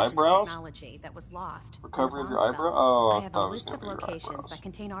Of preservation your eyebrows? technology that was lost. Recovery in of the your bomb eyebrow? spell. Oh, I have a thought it was list gonna of be your locations eyebrows. that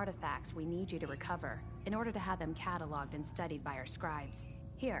contain artifacts we need you to recover in order to have them cataloged and studied by our scribes.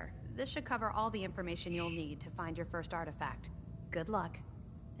 Here, this should cover all the information you'll need to find your first artifact. Good luck,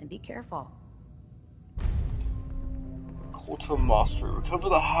 and be careful. Culto Master. Recover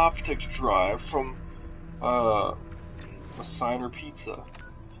the haptics drive from a Signer Pizza.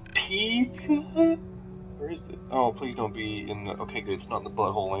 Pizza? Where is it? Oh, please don't be in the... Okay, good. It's not in the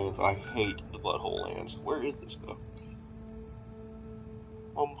Butthole Lands. I hate the Butthole Lands. Where is this, though?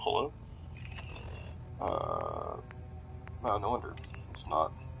 Hello? No wonder. It's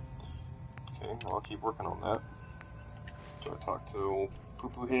not. Okay, well, I'll keep working on that. Do I talk to old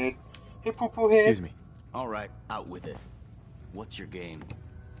Poo-Poo Head? Hey, Poo-Poo Head! Excuse me. Alright, out with it. What's your game?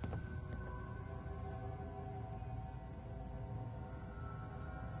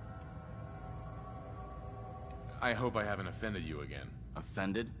 I hope I haven't offended you again.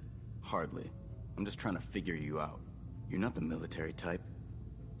 Offended? Hardly. I'm just trying to figure you out. You're not the military type.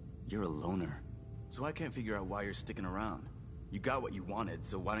 You're a loner. So I can't figure out why you're sticking around. You got what you wanted,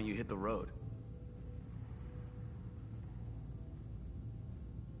 so why don't you hit the road?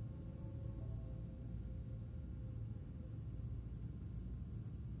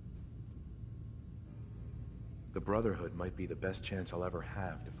 The Brotherhood might be the best chance I'll ever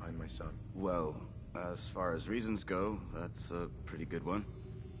have to find my son. Well, as far as reasons go, that's a pretty good one.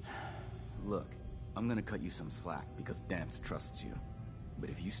 Look, I'm gonna cut you some slack because Dance trusts you. But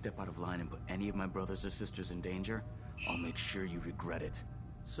if you step out of line and put any of my brothers or sisters in danger, I'll make sure you regret it.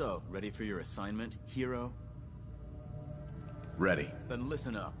 So, ready for your assignment, hero? Ready. Then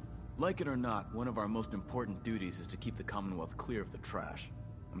listen up. Like it or not, one of our most important duties is to keep the Commonwealth clear of the trash.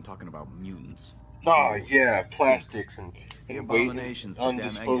 I'm talking about mutants. Oh, Ghouls, yeah, plastics synths, and abominations the damn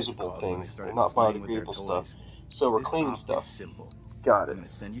eggheads undisposable caused when they things. started Not playing with their biodegradable toys. stuff. So we're This cleaning op stuff. is simple. Got it. I'm gonna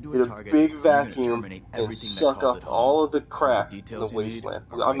send you to Get a a target. big and you're gonna vacuum terminate and everything that suck calls up it home. all of the All crap the in the details you need wasteland.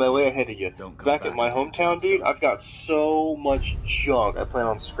 are I'm right way here. ahead of you. Don't come Back back at my until the hometown, job's dude, done. I've got so much junk I plan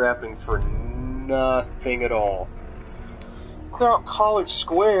on scrapping for nothing at all. Clear out College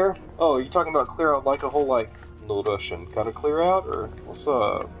Square? Oh, you talking about clear out like a whole, like, no Russian. Gotta clear out, or what's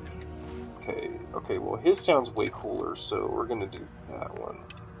up? Okay, well, his sounds way cooler, so we're gonna do that one.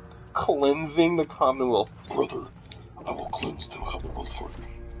 Cleansing the Commonwealth. Brother, I will cleanse the Commonwealth for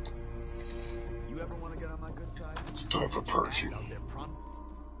you. You ever want to get on my good side? It's time for purging. Out there prompt.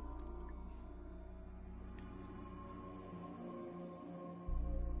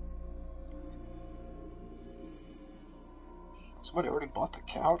 Somebody already bought the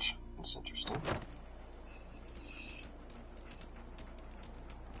couch? That's interesting.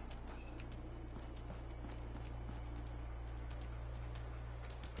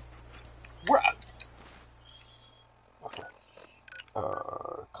 What? Okay.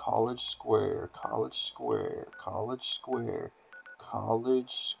 College Square, College Square, College Square, College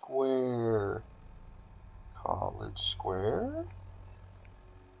Square, College Square?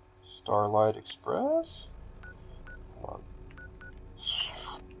 Starlight Express? Hold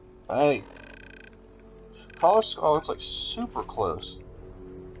on. Hey. College, oh, it's like super close.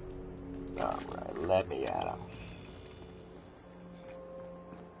 Alright, let me at him.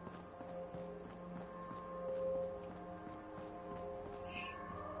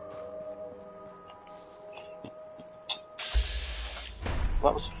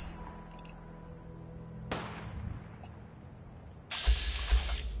 That was...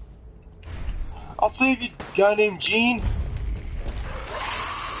 I'll save you, guy named Gene.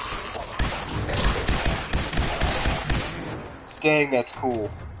 Dang, that's cool.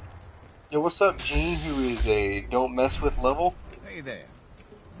 Yo, what's up, Gene, who is a don't mess with level? Hey there.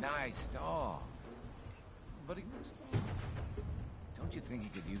 Nice dog. But he looks fun. Don't you think he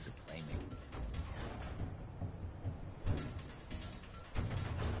could use a playmate?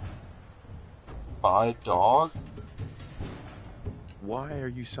 Buy dog? Why are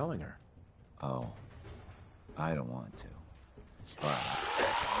you selling her? Oh. I don't want to. But...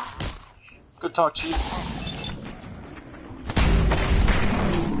 Good talk, Chief.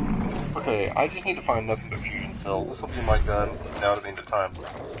 Okay, I just need to find nothing but fusion cell. This will be my gun now to the end of time.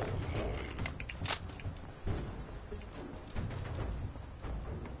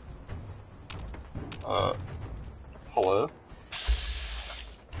 Hello?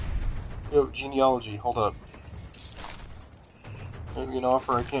 Yo, genealogy, hold up. Make me an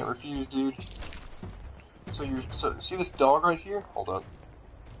offer I can't refuse, dude. So see this dog right here? Hold up.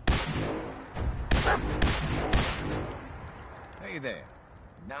 Hey there.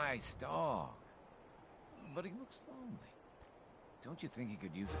 Nice dog. But he looks lonely. Don't you think he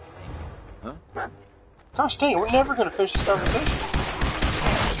could use a playmate? Huh? Gosh dang it, we're never gonna finish this conversation.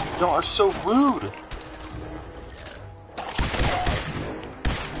 Y'all are so rude.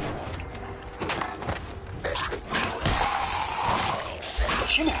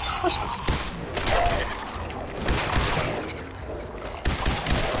 Jimmy Christmas.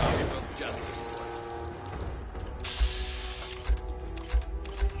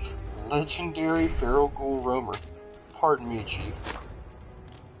 Legendary feral ghoul roamer. Pardon me, Chief.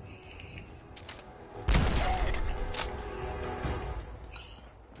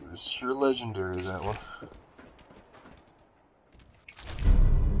 It was sure legendary, that one.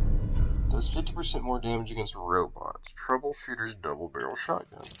 Does 50% more damage against robots. Troubleshooter's double barrel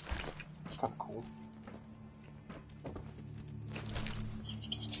shotgun. It's kind of cool.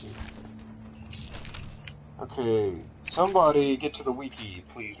 Okay, somebody get to the wiki,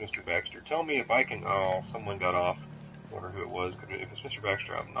 please, Mr. Baxter. Tell me if I can... Oh, someone got off. I wonder who it was. If it's Mr.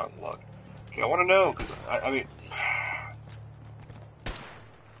 Baxter, I'm not in luck. Okay, I want to know, because, I mean...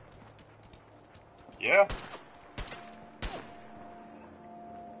 Yeah?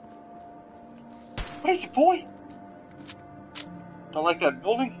 What is it, boy? Don't like that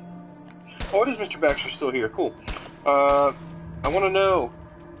building? Oh, it is Mr. Baxter still here. Cool. I want to know...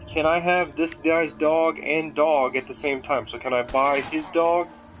 Can I have this guy's dog and dog at the same time? So can I buy his dog?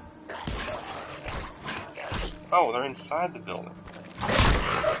 Oh, they're inside the building.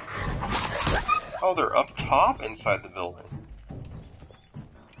 Oh, they're up top inside the building.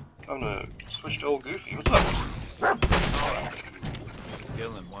 I'm gonna switch to old Goofy. What's up?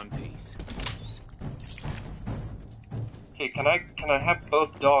 Still in one piece. Okay, can I have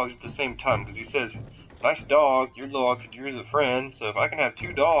both dogs at the same time? Because he says, nice dog, your dog could use a friend, so if I can have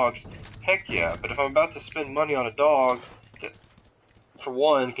two dogs, heck yeah. But if I'm about to spend money on a dog that, for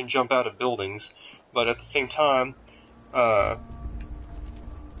one, can jump out of buildings, but at the same time, if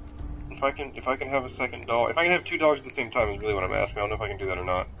I can have a second dog, if I can have two dogs at the same time is really what I'm asking. I don't know if I can do that or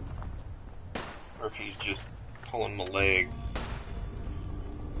not. Or if he's just pulling my leg.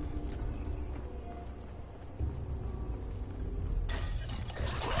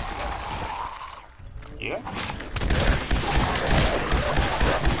 Yeah?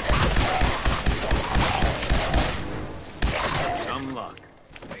 Some luck.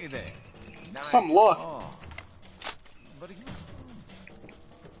 Hey there. Nice. Some luck. Oh. But he looks lonely.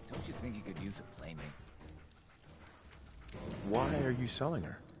 Don't you think he could use a playmate? Why are you selling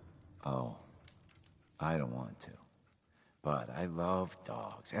her? Oh. I don't want to. But I love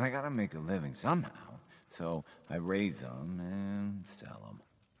dogs, and I gotta make a living somehow. So I raise them and sell them.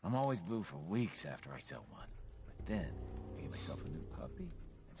 I'm always blue for weeks after I sell one. But then, I get myself a new puppy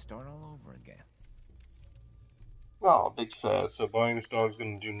and start all over again. Oh, big sad. So buying this dog's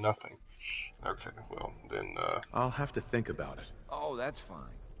gonna do nothing. Okay, well, then, I'll have to think about it. Oh, that's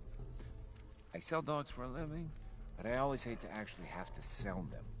fine. I sell dogs for a living, but I always hate to actually have to sell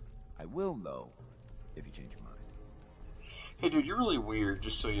them. I will, though, if you change your mind. Hey, dude, you're really weird,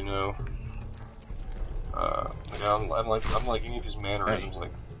 just so you know. I'm like any of his mannerisms,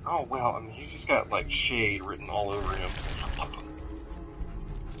 like, oh, wow, I mean, he's just got, like, shade written all over him.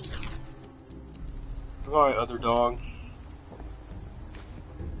 Goodbye, other dog.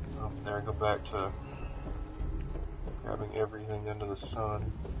 Oh, there, go back to grabbing everything under the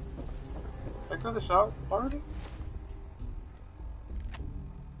sun. Did I go this out already?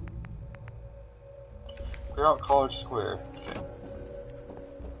 Clear out College Square. Okay.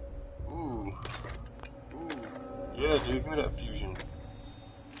 Ooh. Yeah, dude, give me that fusion.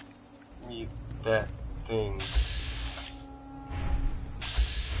 Give me that thing.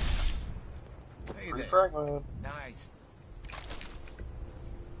 Hey Free there. fragment. Nice.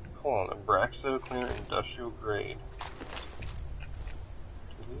 Hold on, Abraxo Cleaner Industrial Grade.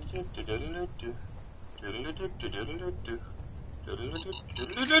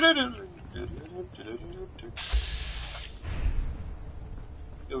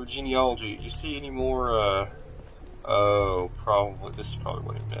 Yo, genealogy, you see any more, oh, probably, this is probably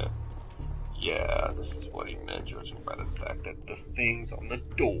what he meant. Yeah, this is what he meant, judging by the fact that the thing's on the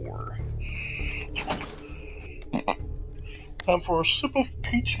door. Time for a sip of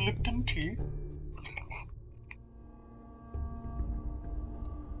peach Lipton tea.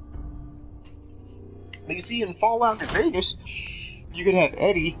 But you see, in Fallout New Vegas, you could have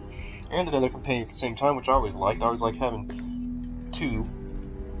Eddie and another companion at the same time, which I always liked. I always liked having two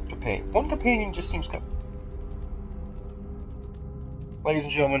companions. One companion just seems to... Ladies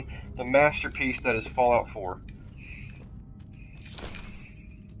and gentlemen, the masterpiece that is Fallout 4.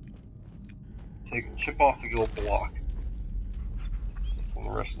 Chip off the old block from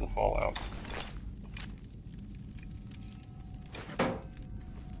the rest of the Fallout.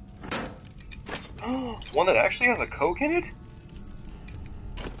 One that actually has a Coke in it?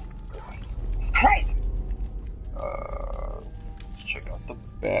 Christ! Let's check out the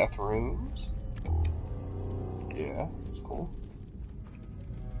bathrooms. Yeah, that's cool.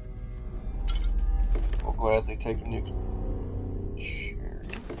 Well, glad they take the new cherry.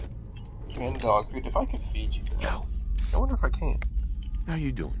 Canned dog food. If I could feed you. Yo. I wonder if I can. How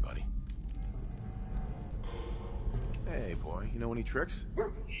you doing, buddy? Hey, boy. You know any tricks?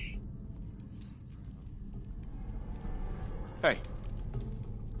 Hey.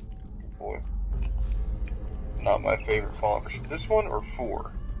 Boy. Not my favorite Fallout version. This one or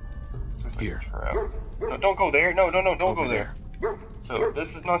 4? This looks like Here. a trap. No, don't go there. No, don't Over go there. So,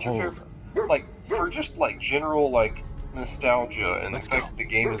 this is not your favorite. Like, for just, like, general, like, nostalgia and the fact that the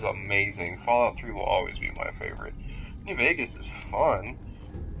game is amazing, Fallout 3 will always be my favorite. New Vegas is fun.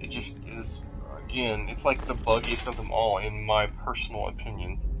 It just is, again, it's like the buggiest of them all, in my personal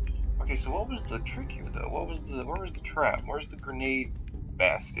opinion. Okay, so what was the trick here, though? Where was the trap? Where's the grenade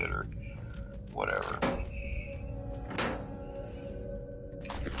basket, or whatever?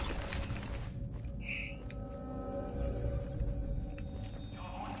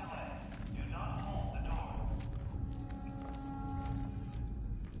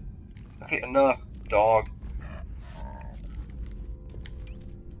 Okay, enough, dog.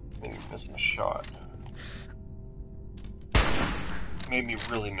 Maybe miss my shot. Made me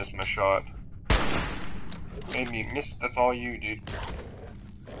really miss my shot. Made me miss. That's all you, dude.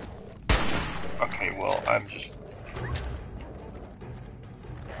 Okay, well, I'm just.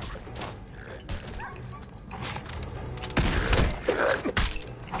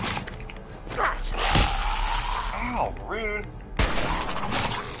 Ow, rude.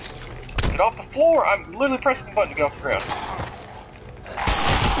 Get off the floor! I'm literally pressing the button to get off the ground.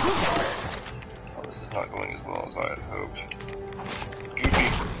 Oh, this is not going as well as I had hoped.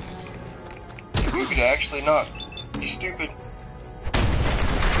 Goofy to actually not be stupid. What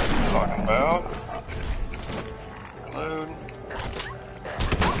am I talking about? Reload.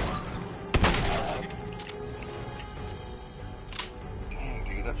 Dang,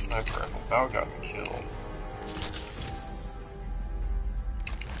 dude, that sniper rifle about got me killed.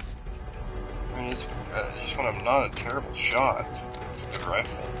 I mean, it's just when I'm not a terrible shot, it's a good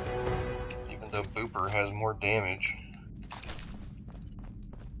rifle. Even though Booper has more damage.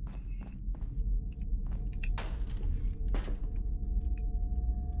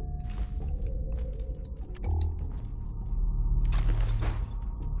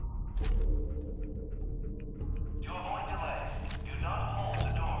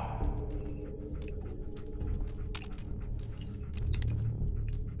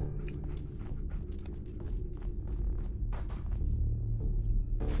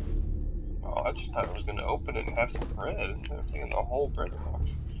 I just thought I was going to open it and have some bread, and I'm taking the whole bread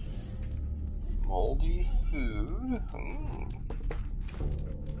box. Moldy food.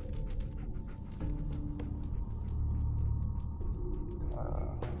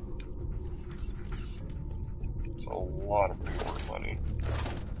 It's a lot of pre-order money.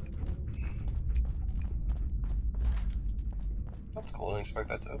 That's cool, I didn't expect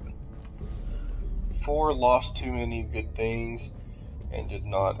that to open. 4 lost too many good things and did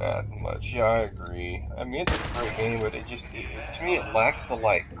not add much. Yeah, I agree. I mean, it's a great game, but to me, it lacks the,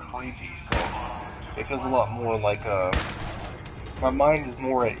 like, creepy sense. It feels a lot more like, my mind is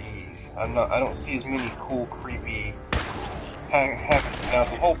more at ease. I don't see as many cool, creepy habits. Now,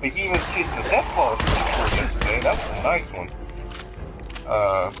 the whole Behemoth Chasing the Deathclaw was pretty cool yesterday. That was a nice one.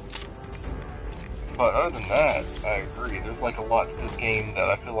 But other than that, I agree. There's, like, a lot to this game that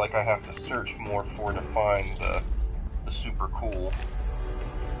I feel like I have to search more for to find the super cool.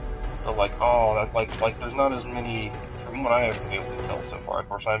 Or like, oh, that, like there's not as many, from what I have been able to tell so far. Of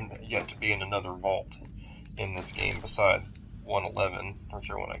course, I'm yet to be in another vault in this game besides 111,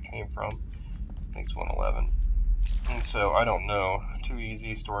 whichever one I came from. I think it's 111. And so, I don't know. Too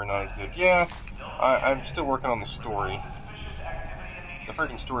easy, story not as good. Yeah, I'm still working on the story. The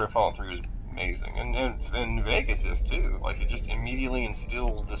freaking story of Fallout 3 is amazing. And Vegas is too. Like, it just immediately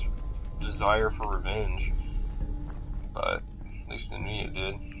instills this desire for revenge. But, at least in me it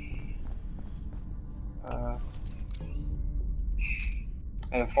did.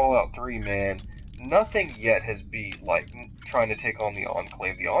 And Fallout 3, man, nothing yet has beat, like, trying to take on the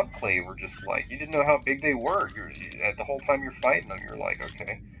Enclave. The Enclave were just like, you didn't know how big they were. At the whole time you're fighting them, you're like,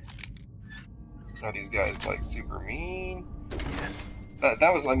 okay. Now these guys, like, super mean. Yes.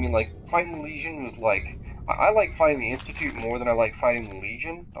 That was, I mean, like, fighting the Legion was like, I like fighting the Institute more than I like fighting the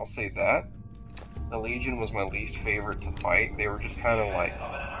Legion, I'll say that. The Legion was my least favorite to fight. They were just kind of like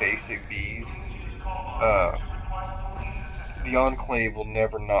basic bees. The Enclave will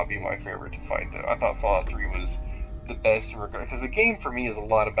never not be my favorite to fight, though. I thought Fallout 3 was the best in regard, because the game for me is a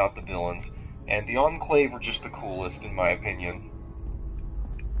lot about the villains, and the Enclave were just the coolest, in my opinion.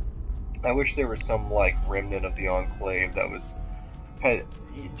 I wish there was some, like, remnant of the Enclave that had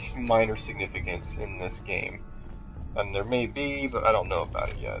just minor significance in this game. And there may be, but I don't know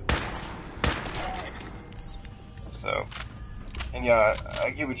about it yet. So, and yeah, I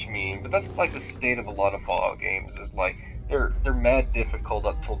get what you mean, but that's like the state of a lot of Fallout games, is like, they're mad difficult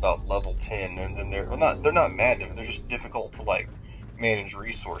up till about level 10, and then they're not mad difficult, they're just difficult to, like, manage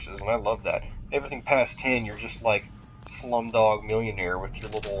resources, and I love that. Everything past 10, you're just like Slumdog Millionaire with your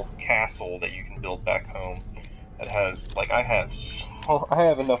little castle that you can build back home. That has, like, I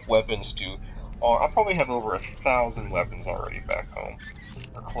have enough weapons to, I probably have over 1,000 weapons already back home,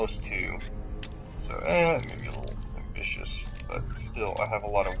 or close to, so, maybe a little ambitious, but still, I have a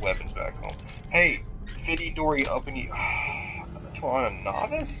lot of weapons back home. Hey, Fiddy Dory up in you, on a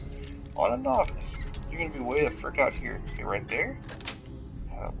novice? On a novice. You're gonna be way the frick out here. Okay, right there?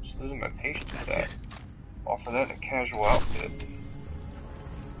 I'm just losing my patience with that. Offer that in a casual outfit.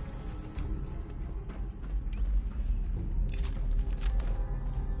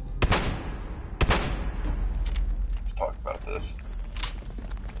 Let's talk about this.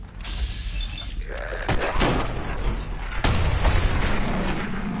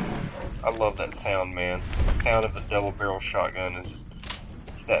 I love that sound, man. The sound of the double barrel shotgun is just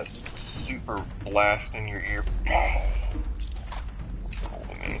that super blast in your ear. It's cool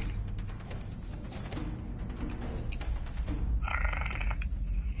to me.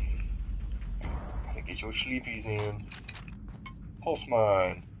 Gotta get your sleepies in. Pulse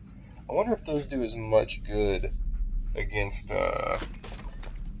mine. I wonder if those do as much good against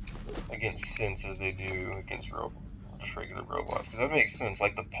synths as they do against just regular robots. Because that makes sense.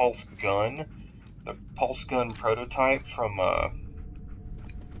 Like the pulse gun prototype from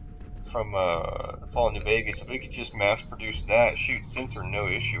Fallout New Vegas, if they could just mass produce that, shoot, synths are no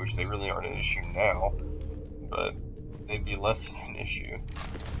issue, which they really aren't an issue now, but they'd be less of an issue.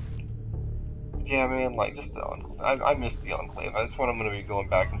 Yeah, man, like, just the Enclave. I miss the Enclave. That's what I'm going to be going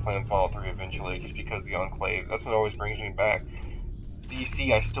back and playing Fallout 3 eventually, just because the Enclave, that's what always brings me back.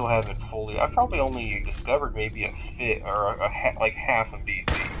 DC, I still haven't fully, I've probably only discovered maybe like half of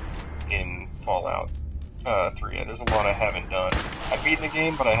DC in Fallout 3. There's a lot I haven't done. I've beaten the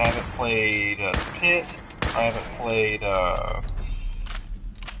game, but I haven't played the Pit. I haven't played, I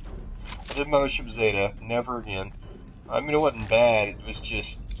did Mothership Zeta. Never again. I mean, it wasn't bad. It was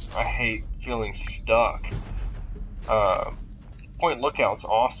just, I hate feeling stuck. Point Lookout's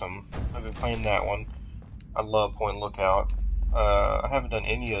awesome. I've been playing that one. I love Point Lookout. I haven't done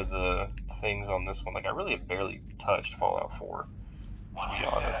any of the things on this one. Like, I really have barely touched Fallout 4, to be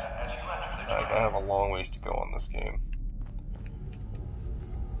honest. Like, I have a long ways to go on this game.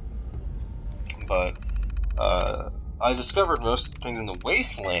 But, I discovered most of the things in the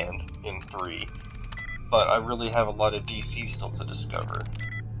Wasteland in 3, but I really have a lot of DC still to discover.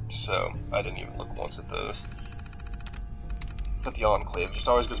 So, I didn't even look once at those. But the Enclave just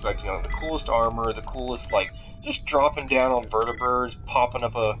always goes back to, the coolest armor, the coolest, like, just dropping down on vertibirds, popping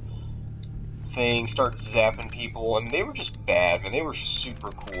up a thing, start zapping people. I mean, they were just bad, man. They were super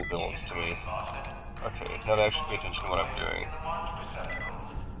cool villains to me. Okay, now to actually pay attention to what I'm doing.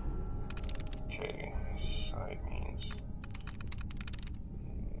 Okay, side means...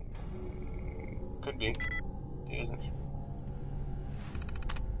 could be. It isn't.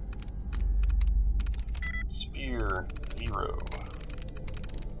 Spear 0.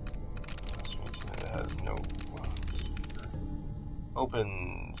 This means that it has no...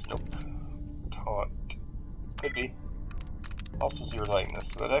 Opens, nope. Taunt, could be. Also 0 lightness,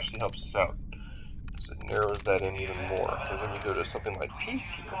 so that actually helps us out. So it narrows that in even more. Because then you go to something like peace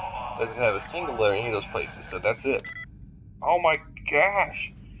here. Doesn't have a singular in any of those places, so that's it. Oh my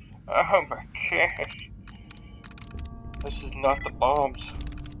gosh! Oh my gosh! This is not the bombs.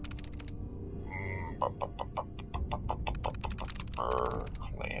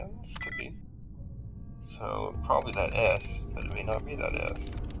 Clans? Could be. So, probably that S, but it may not be that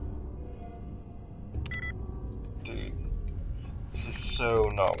S. Dude, this is so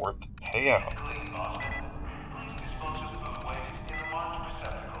not worth the payout.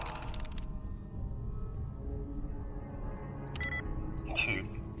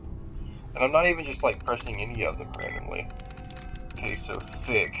 And I'm not even just like pressing any of them randomly. Okay, so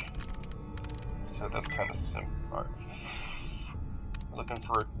thick. So that's kind of simple. Alright. Looking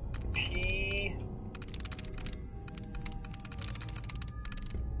for a T.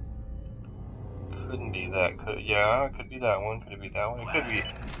 Couldn't be that. Yeah, it could be that one. Could it be that one? It could be.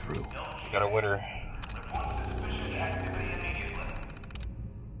 Through. We got a winner.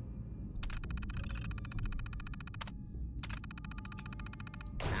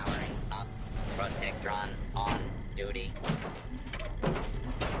 Powering up. Protectron on duty.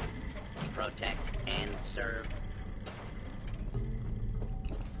 Protect and serve.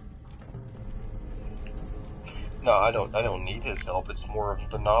 No, I don't need his help. It's more of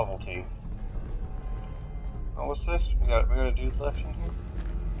the novelty. Oh, what's this? We got a dude left in here.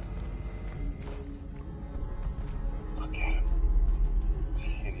 Look at him. It's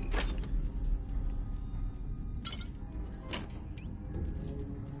hideous.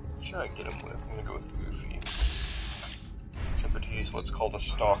 Should I get him with? I'm gonna go with Goofy. But he's what's called a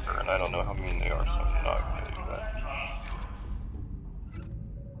stalker, and I don't know how mean they are, so I'm not gonna do that.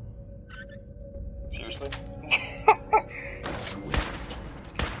 Seriously?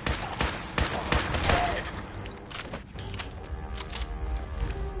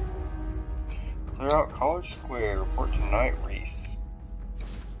 Clear out College Square. Report to Night Reese.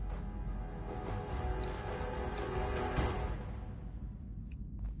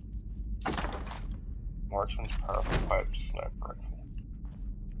 Marksman's powerful pipe sniper rifle.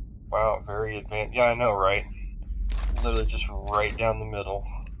 Wow, very advanced. Yeah, I know, right? Literally just right down the middle.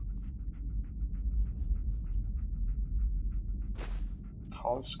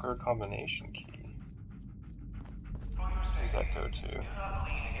 College Square combination key. Where does that go to?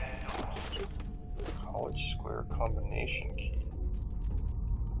 College Square combination key.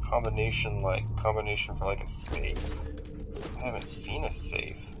 Combination for like a safe. I haven't seen a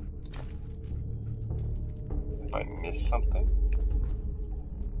safe. If I missed something?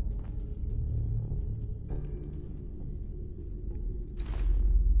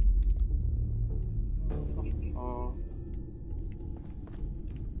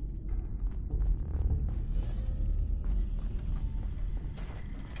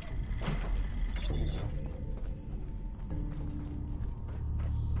 Excuse me.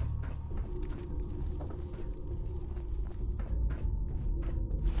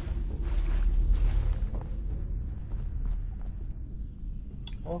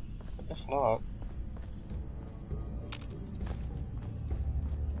 Well, I guess not.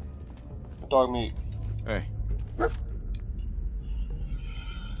 Dog meat. Hey.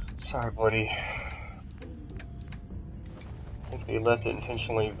 Sorry, buddy. I think they left it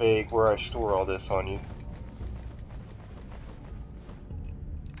intentionally vague where I store all this on you.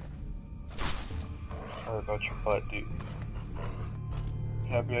 Sorry about your butt, dude.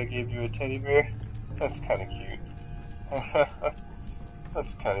 Happy I gave you a teddy bear? That's kinda cute.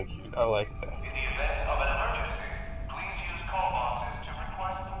 That's kinda cute. I like that. In the event of an emergency, please use call boxes to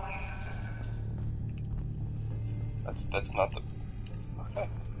request police assistance. That's not the... Okay.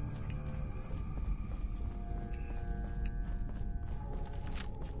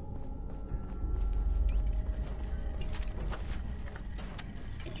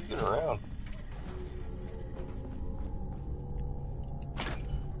 Did you get around?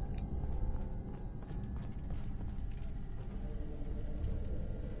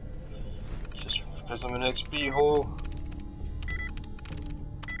 Just because I'm an XP hole.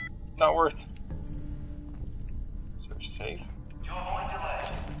 Not worth. Is there a safe? To avoid delay,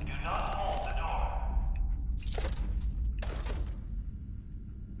 do not hold the door.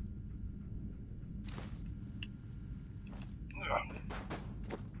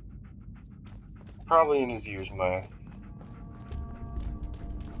 Probably in his ears, Maya.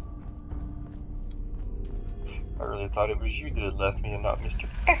 I really thought it was you that had left me and not Mr.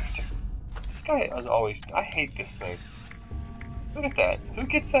 Baxter. This guy is always... I hate this thing. Look at that. Who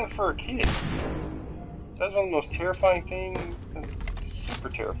gets that for a kid? That's one of the most terrifying things. It's super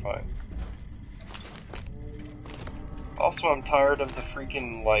terrifying. Also, I'm tired of the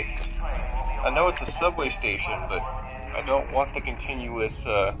freaking, like... I know it's a subway station, but I don't want the continuous,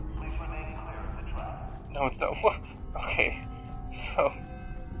 No, it's not. What? Okay. So...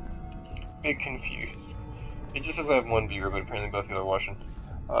 Big confused. It just says I have one viewer, but apparently both of you are watching.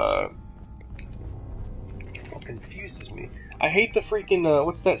 What confuses me? I hate the freaking,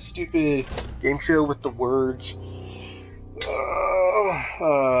 what's that stupid game show with the words?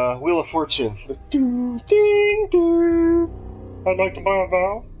 Wheel of Fortune. The doo ding doo. I'd like to buy a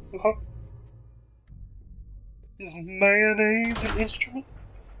vowel. Is mayonnaise an instrument?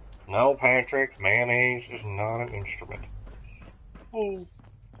 No, Patrick, mayonnaise is not an instrument. Oh.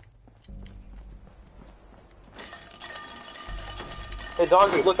 Hey,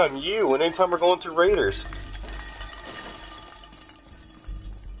 Dogmeat, look, I'm you, and anytime we're going through raiders.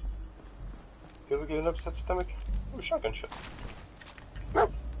 You ever get an upset stomach? Oh, shotgun shot.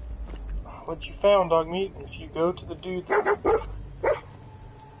 What you found, Dogmeat? If you go to the dude...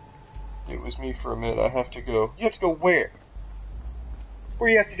 It was me for a minute, I have to go. You have to go where?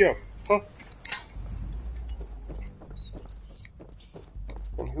 Where you have to go? Huh?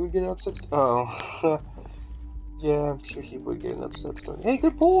 And who would get an upset stomach? Oh, yeah, I'm sure he would get an upset stomach. Hey,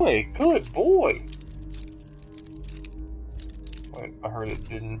 good boy! Good boy! Wait, I heard it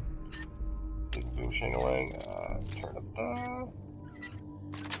didn't boom shang-a-lang. Let's turn up the...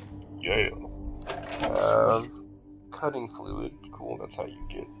 Yeah. Cutting fluid. Cool, that's how you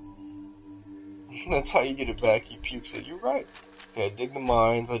get... That's how you get it back, he pukes it. You're right. Okay, I dig the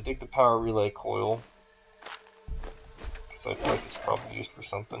mines, I dig the power relay coil. Because I feel like it's probably used for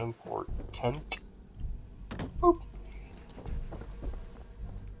something important. Boop.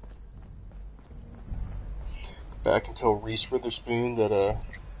 Back until Reese Witherspoon that,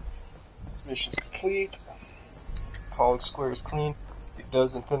 this mission's complete. College Square is clean. It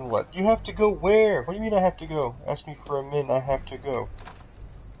doesn't, then what? You have to go where? What do you mean I have to go? Ask me for a minute, I have to go.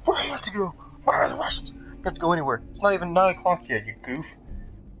 Where do you have to go? Where are the rest? You have to go anywhere. It's not even 9 o'clock yet, you goof.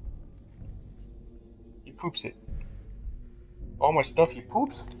 He poops it. All my stuff, he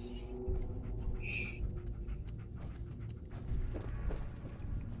poops?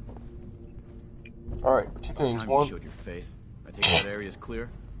 Alright, two things. Time One, you showed your face. I take that area's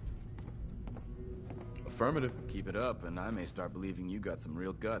clear? Affirmative. Keep it up, and I may start believing you got some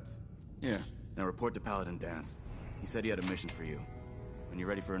real guts. Yeah. Now report to Paladin Dance. He said he had a mission for you. When you're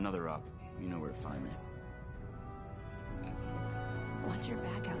ready for another op, you know where to find me. Watch your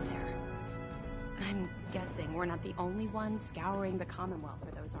back out there. I'm guessing we're not the only ones scouring the Commonwealth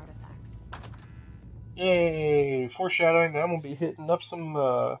for those artifacts. yay! Foreshadowing that I'm gonna be hitting up some,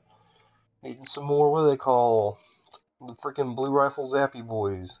 needing some more, what do they call, the freaking Blue Rifle Zappy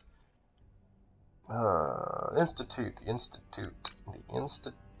boys. Institute. And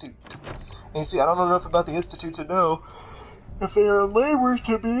you see, I don't know enough about the Institute to know if they are lamer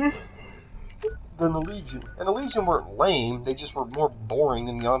to me than the Legion. And the Legion weren't lame, they just were more boring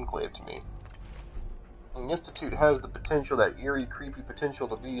than the Enclave to me. And the Institute has the potential, that eerie, creepy potential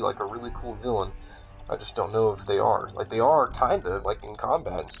to be like a really cool villain. I just don't know if they are. Like, they are kinda, like, in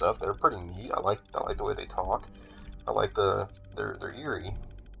combat and stuff, they're pretty neat. I like the way they talk. I like they're eerie.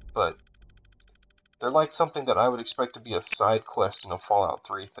 But they're like something that I would expect to be a side quest in a Fallout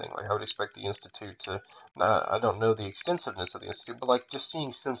 3 thing. Like, I would expect the Institute to... I don't know the extensiveness of the Institute, but, like, just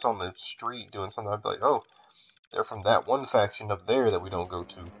seeing Sims on the street doing something, I'd be like, oh, they're from that one faction up there that we don't go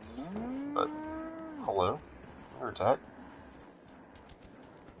to. But, hello? Under attack?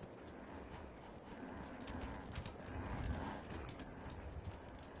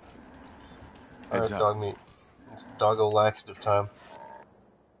 Alright, Dogmeat. It's doggo laxative time.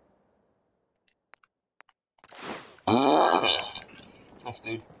 Thanks,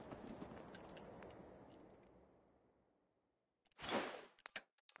 dude.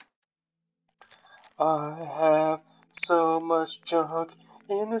 I have so much junk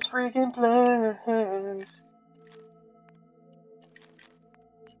in this freaking place.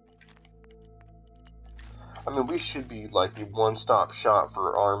 I mean, we should be like the one-stop shop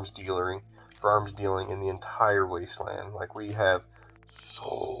for arms dealing in the entire wasteland. Like, we have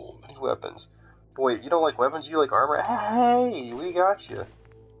so many weapons. Boy, you don't like weapons, you like armor? Hey, we got you.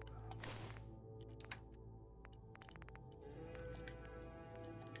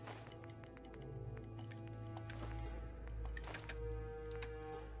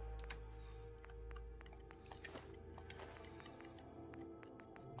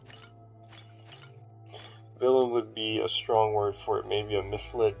 Villain would be a strong word for it, maybe a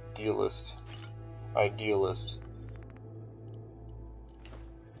misled idealist.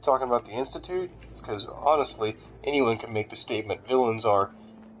 Talking about the Institute? Because honestly, anyone can make the statement villains are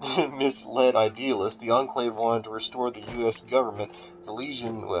misled idealists. The Enclave wanted to restore the U.S. government. The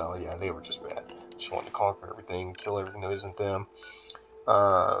Legion, well, yeah, they were just bad. Just wanted to conquer everything, kill everything that isn't them.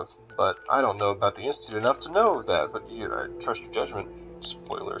 But I don't know about the Institute enough to know that, but I trust your judgment.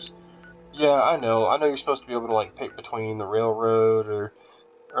 Spoilers. Yeah, I know you're supposed to be able to, like, pick between the railroad, or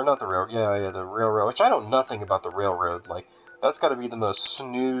not the railroad, yeah, the railroad, which I know nothing about the railroad. Like, that's gotta be the most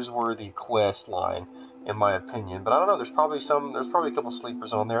snooze-worthy quest line, in my opinion. But I don't know, there's probably a couple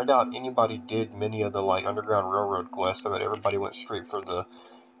sleepers on there. I doubt anybody did many of the, like, Underground Railroad quests. I bet everybody went straight for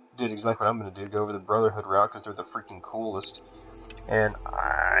did exactly what I'm gonna do, go over the Brotherhood route, because they're the freaking coolest. And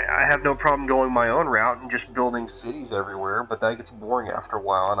I have no problem going my own route and just building cities everywhere, but that gets boring after a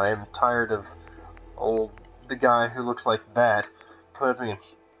while, and I am tired of the guy who looks like that Equilibrium.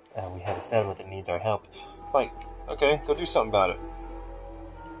 We have a family that needs our help. Like, okay, go do something about it.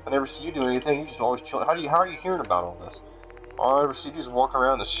 I never see you do anything. You just always chill. How are you hearing about all this? All I ever see you is walk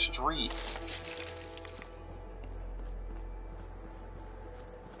around the street.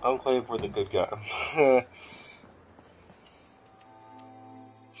 Enclave were the good guy.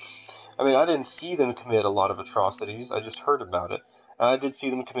 I mean, I didn't see them commit a lot of atrocities. I just heard about it. And I did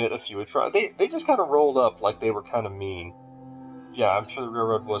see them commit a few atrocities. They just kind of rolled up like they were kind of mean. Yeah, I'm sure the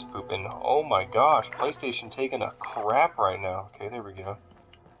railroad was pooping. Oh my gosh, PlayStation taking a crap right now. Okay, there we go.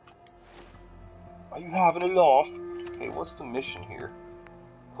 Are you having a laugh? Okay, what's the mission here?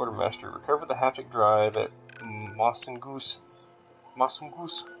 Quartermaster, recover the haptic drive at Moss&Goose.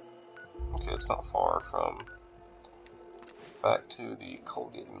 Moss&Goose? Okay, it's not far from back to the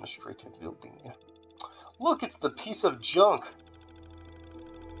Colgate Administrative Building. Look, it's the piece of junk!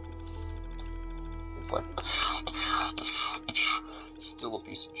 It's like... still a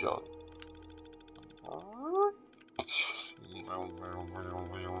piece of junk.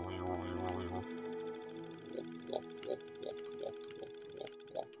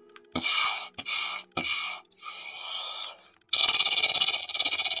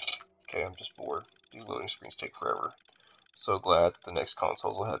 Okay, I'm just bored. These loading screens take forever. So glad that the next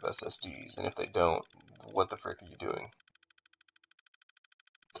consoles will have SSDs, and if they don't, what the frick are you doing?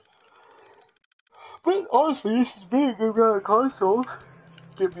 But honestly, this has been a good round of consoles.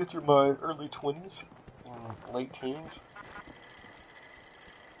 Get me through my early 20s, late teens.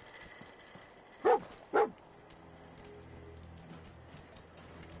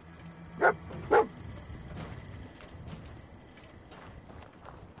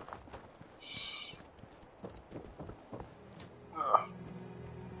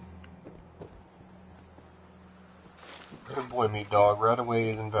 Good boy, meat dog. Rad away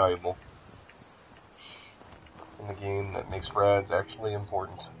is invaluable. In the game that makes rads actually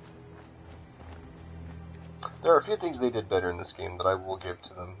important. There are a few things they did better in this game that I will give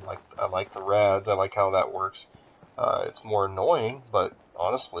to them. Like, I like the rads, I like how that works. It's more annoying, but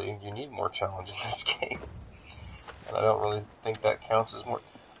honestly, you need more challenge in this game. And I don't really think that counts as more...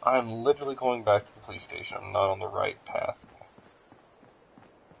 I'm literally going back to the police station. I'm not on the right path.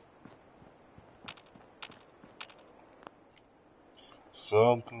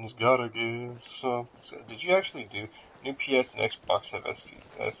 Something's gotta give. So, did you actually do... New PS and Xbox have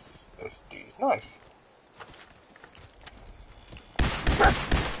SSDs. Nice.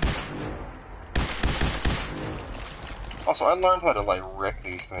 Also, I learned how to, like, wreck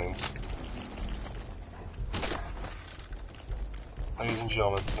these things. Ladies and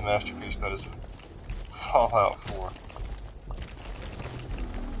gentlemen, the masterpiece that is Fallout 4.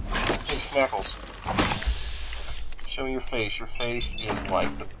 Hey, Snackles. Show me your face. Your face is,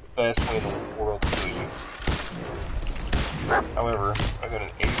 like, the best way in the world to do you. However, I got an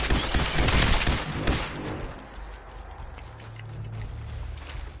 8.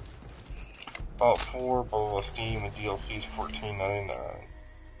 Fallout 4, blah, blah, Steam, and DLC's $14.99.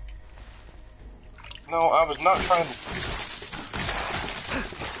 No, I was not trying to...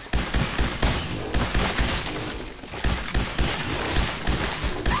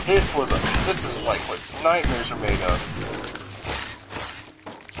 This is like what nightmares are made of.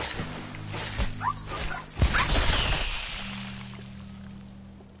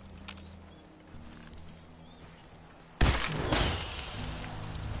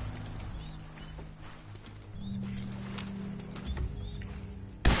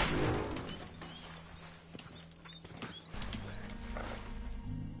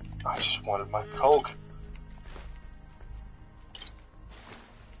 I just wanted my Coke.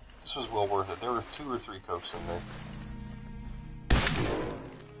 This was well worth it. There were 2 or 3 Cokes in there.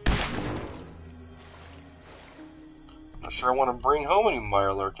 Not sure I want to bring home any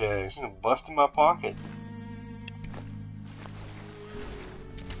Mirelurk eggs. I'm gonna bust in my pocket.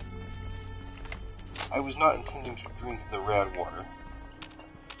 I was not intending to drink the rad water.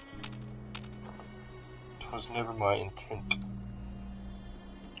 It was never my intent.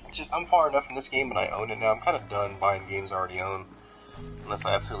 It's just, I'm far enough in this game and I own it now. I'm kind of done buying games I already own. Unless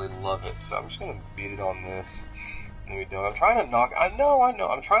I absolutely love it. So I'm just gonna beat it on this. And we don't. I'm trying to knock... I know.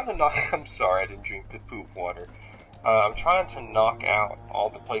 I'm trying to knock... I'm sorry, I didn't drink the poop water. I'm trying to knock out all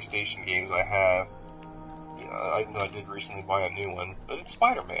the PlayStation games I have. You know, I did recently buy a new one. But it's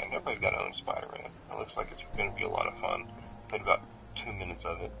Spider-Man. Everybody's got to own Spider-Man. It looks like it's gonna be a lot of fun. Played about 2 minutes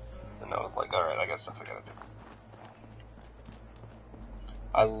of it. And I was like, alright, I got stuff I gotta do.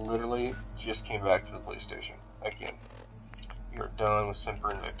 I literally just came back to the PlayStation. Again. You're done with Semper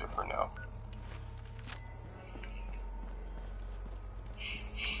Invicta for now.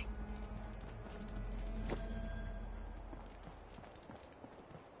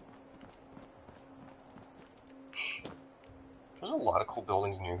 a lot of cool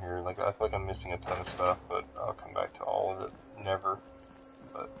buildings near here. Like, I feel like I'm missing a ton of stuff, but I'll come back to all of it. Never.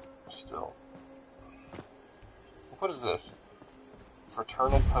 But still. What is this?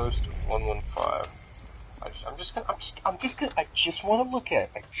 Fraternal Post 115. I just want to look at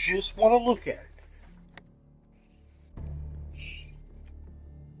it. I just want to look at it.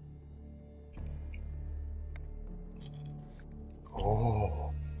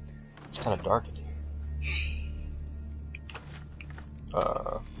 Oh, it's kind of dark in here.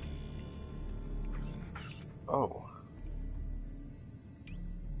 Oh.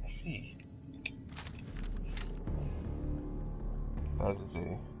 I see. That is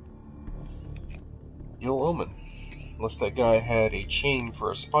a ill omen. Unless that guy had a chain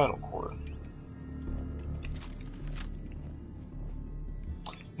for a spinal cord.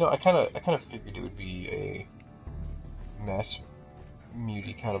 No, I kind of figured it would be a mass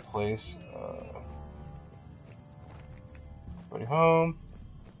muty kind of place. Everybody home.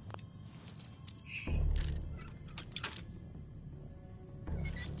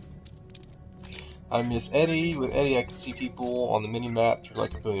 I miss Eddie. With Eddie, I can see people on the mini-map through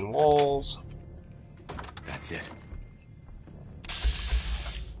like a billion walls. That's it.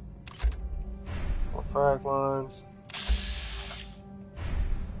 More frag lines.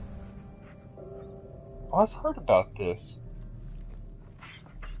 Oh, I've heard about this.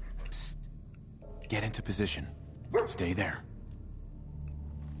 Psst. Get into position. Stay there.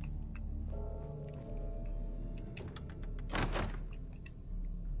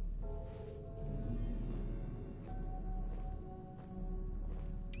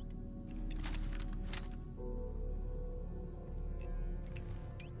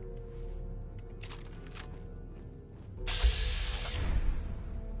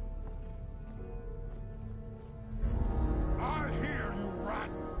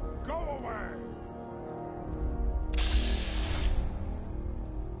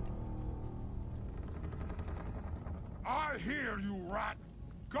 I hear you, rat!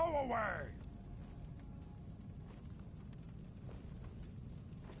 Go away!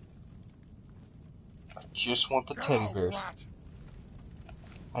 I just want the teddy bears.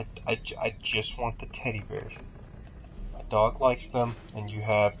 I just want the teddy bears. My dog likes them, and you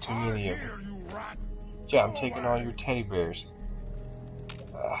have too many of them. Yeah, I'm taking all your teddy bears.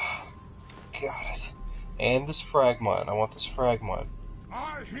 God. And this frag mine. I want this frag mine.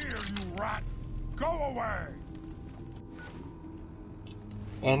 I hear you, rat! Go away!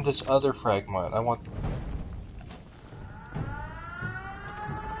 And this other frag mine. I want...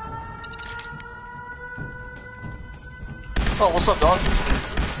 Oh, what's up, dog?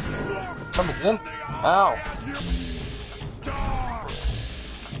 Come again? Ow!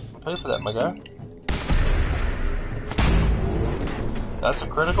 I'll pay for that, my guy. That's a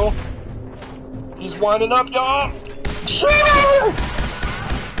critical. He's winding up, y'all!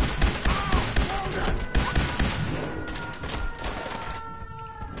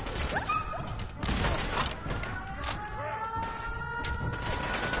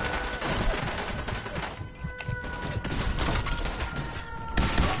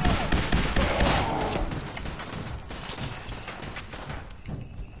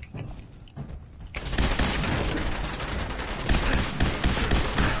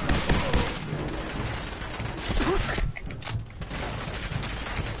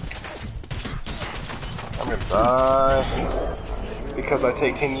 Because I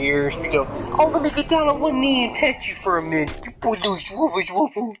take 10 years to go, oh, let me get down on one knee and pet you for a minute. You poor douche, woofers,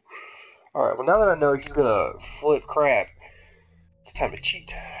 woofu. Alright, well, now that I know he's gonna flip crap, it's time to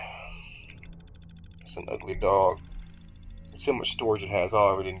cheat. It's an ugly dog. So much storage it has,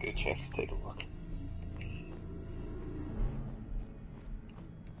 oh, I didn't get a chance to take a look.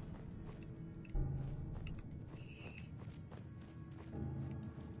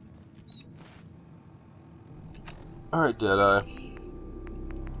 Alright, Deadeye.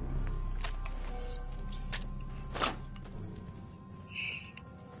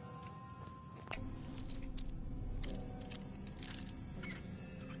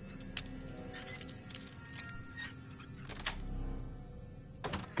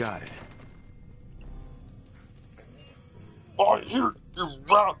 Got it. I hear you,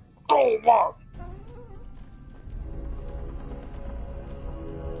 rat. Go on.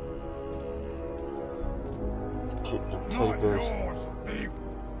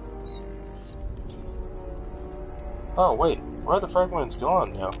 Oh wait, where are the fragments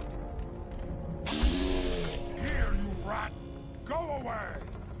gone now? Here, you rat! Go away!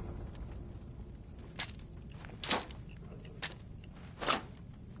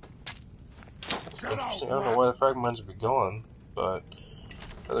 That's interesting. I don't know where the fragments would be going, but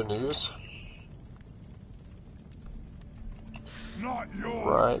other news. not yours.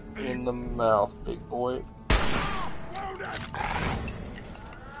 Right in the mouth, big boy.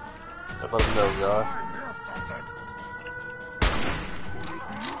 Let him know, guy.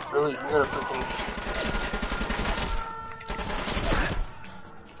 Really? You gotta freaking...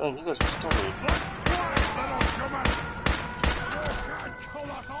 Dang, you guys are still me.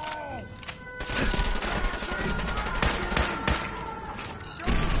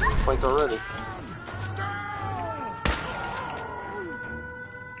 Flanked already.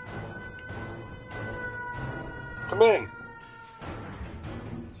 Come in.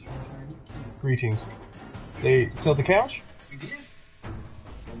 Greetings. They sell the couch? We did.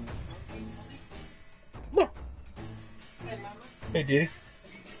 No. Hey, did he?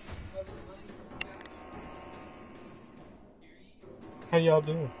 How y'all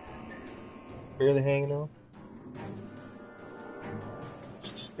doing? Barely hanging on?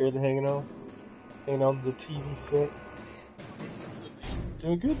 Just barely hanging on? Hanging on to the TV set?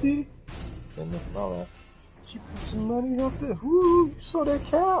 Doing good, Diddy. Doing nothing all that. Let's keep putting some money up there. Woo! You saw that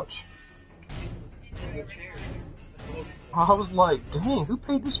couch. I was like, dang, who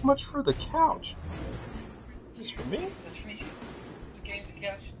paid this much for the couch? Is this for me? That's for you. You gave the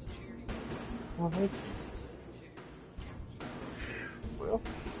couch to the charity. Well, thank you. Well,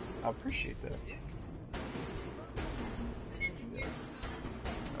 I appreciate that. Yeah.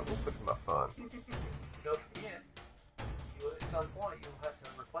 I will put in my fun. Don't forget, at some point you'll have to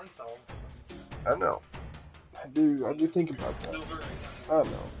replace all of them. I know. I do think about that. I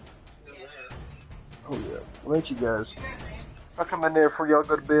know. Oh yeah. Well, thank you guys. I'll come in there before y'all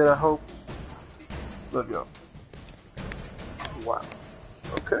go to bed, I hope. Love y'all. Wow.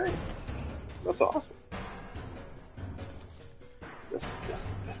 Okay. That's awesome.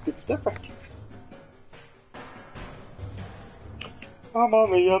 That's good stuff right there. I'm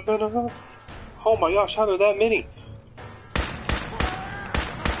only up in a... Oh my gosh, how are there that many?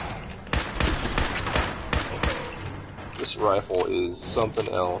 This rifle is something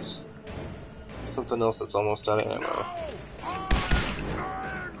else. Something else that's almost out of ammo.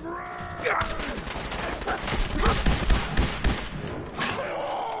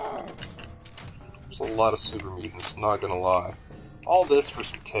 There's a lot of super mutants, not gonna lie. All this for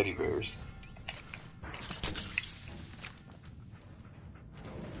some teddy bears.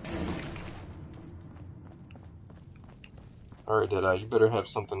 Alright, Deadeye, you better have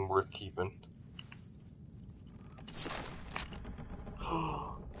something worth keeping.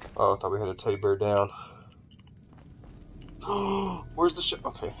 Oh, I thought we had a teddy bear down. Where's the ship?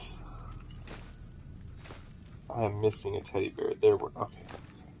 Okay. I am missing a teddy bear. There we okay.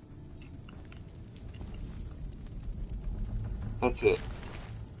 That's it.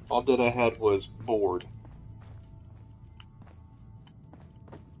 All that I had was bored.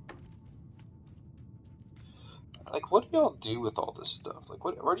 Like, what do y'all do with all this stuff? Like,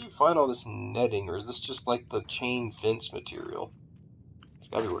 where do you find all this netting, or is this just like the chain fence material? It's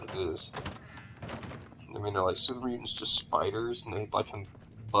gotta be what it is. I mean, they're like super mutants, just spiders, and they like can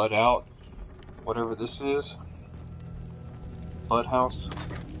bud out whatever this is. Bud house.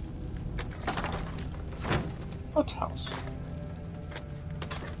 Bud house.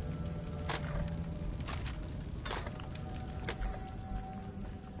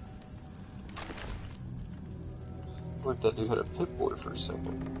 Like that dude had a Pip-Boy for a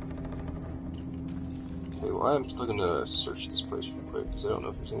second. Okay, well I'm still gonna search this place real quick, because I don't know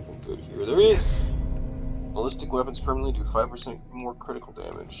if there's anything good here. There is! Ballistic weapons permanently do 5% more critical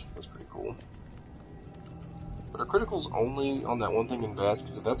damage. That's pretty cool. But are criticals only on that one thing in VATS?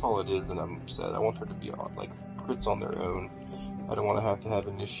 Because if that's all it is, then I'm upset. I want there to be, like, crits on their own. I don't want to have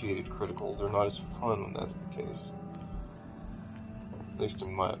initiated criticals. They're not as fun when that's the case. At least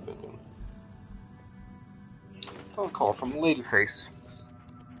in my opinion. Phone call from Ladyface.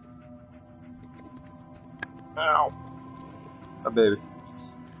 Ow! Hi, baby.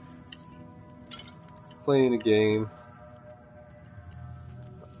 Playing a game.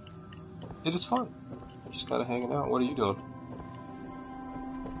 It is fun. Just kinda hanging out. What are you doing?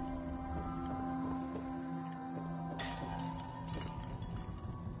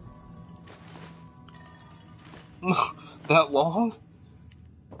 That long?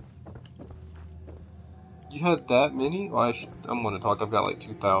 You had that many? Well, I'm gonna talk. I've got like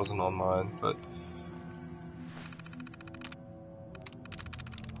 2,000 on mine, but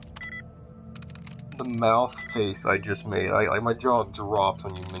the mouth face I just made, like my jaw dropped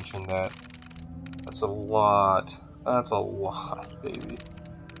when you mentioned that. That's a lot. That's a lot, baby.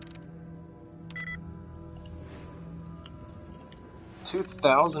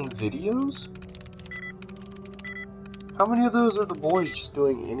 2,000 videos? How many of those are the boys just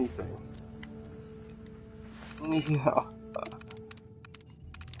doing anything? Yeah.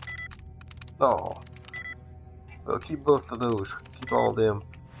 Oh. Well, keep both of those. Keep all of them.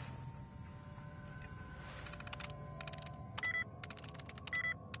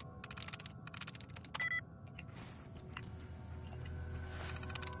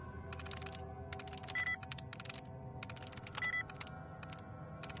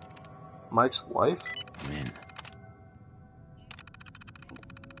 Mike's wife? I'm in.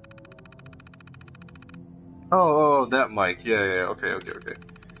 Oh, that Mike. Yeah, okay.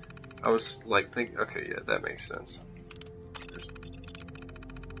 I was like thinking, okay, yeah, that makes sense.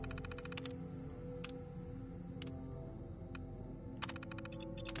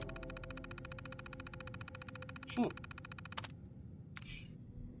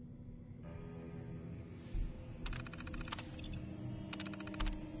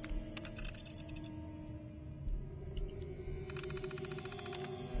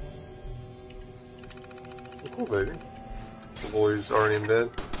 Cool, baby. The boy's already in bed.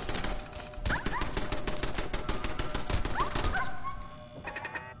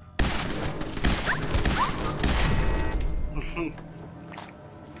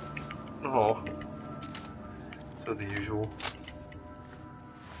 Oh. So the usual.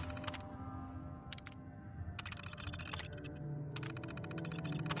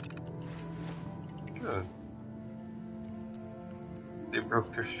 Good. They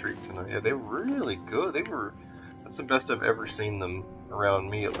broke their streak tonight. Yeah, they were really good. That's the best I've ever seen them, around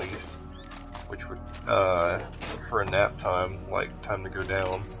me at least. Which would, for a nap time, like, time to go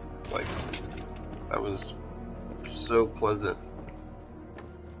down. Like, that was so pleasant.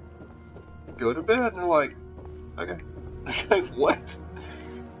 Go to bed, and they're like, okay. Like, what?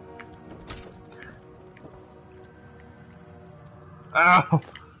 Ow!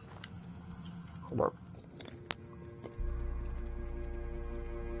 Hold on.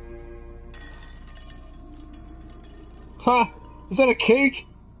 Huh? Is that a cake?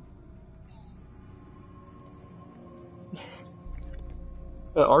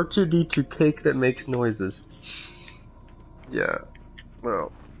 R2-D2 cake that makes noises. Yeah.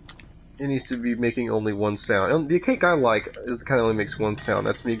 Well, it needs to be making only one sound. And the cake I like is the kind that only makes one sound.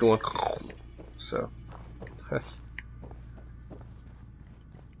 That's me going. So.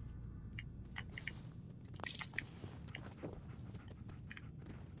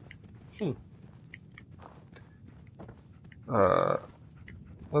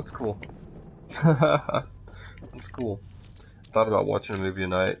 That's cool. That's cool. Thought about watching a movie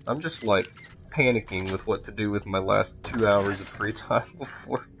tonight. I'm just like panicking with what to do with my last 2 hours of free time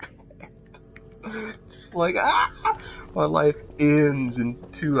before bed. Just like, my life ends in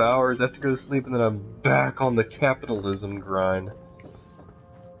 2 hours. I have to go to sleep and then I'm back on the capitalism grind.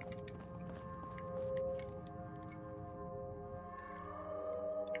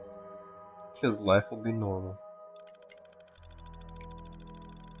 His life will be normal.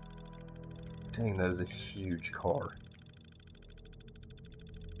 Dang, that is a huge car.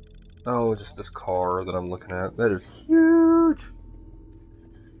 Oh, just this car that I'm looking at. That is huge!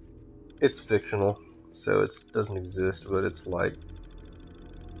 It's fictional, so it doesn't exist, but it's like...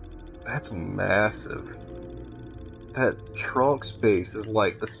 That's massive. That trunk space is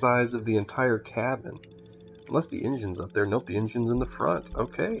like the size of the entire cabin. Unless the engine's up there. Nope, the engine's in the front.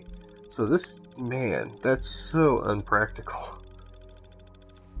 Okay. So this... Man, that's so unpractical.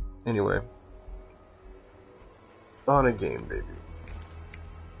 Anyway. On a game, baby.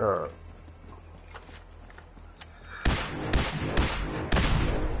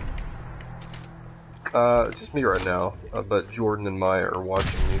 It's just me right now, but Jordan and Maya are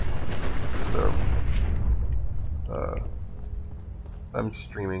watching me, so, I'm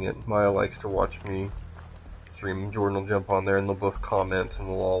streaming it. Maya likes to watch me stream. Jordan will jump on there and they'll both comment and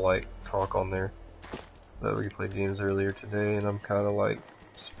we'll all, like, talk on there. We played games earlier today and I'm kinda, like,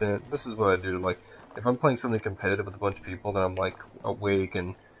 spent. This is what I do, like, if I'm playing something competitive with a bunch of people, then I'm, like, awake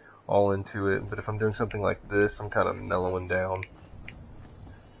and all into it, but if I'm doing something like this, I'm kinda mellowing down.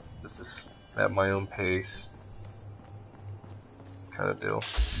 This is at my own pace, kind of deal.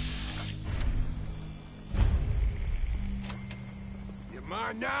 You're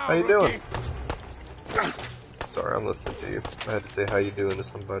mine now, How you rookie. doing? Sorry, I'm listening to you. I had to say how you doing to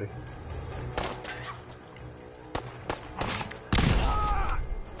somebody.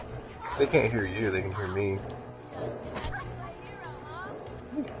 They can't hear you, they can hear me.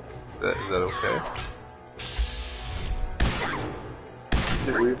 Is that okay? Is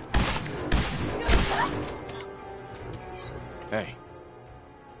it weird? Hey.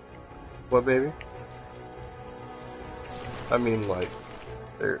 What, baby? I mean, like,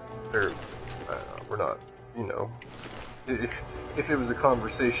 we're not, you know, if it was a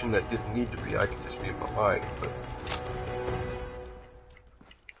conversation that didn't need to be, I could just mute my mic, but,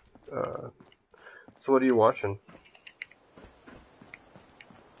 So what are you watching?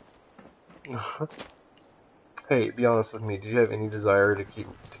 Hey, be honest with me. Do you have any desire to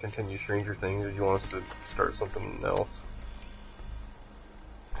continue Stranger Things, or do you want us to start something else?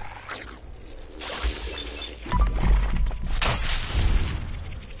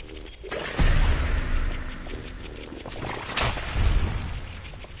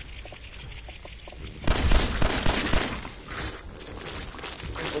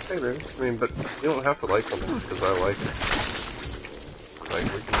 Okay, baby. I mean, but you don't have to like something because I like it. Like,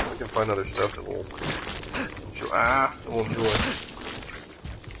 we can find other stuff that we'll enjoy. That we'll enjoy.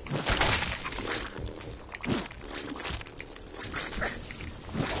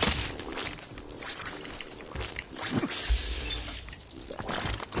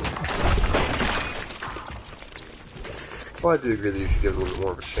 Well, I do agree that you should give it a little bit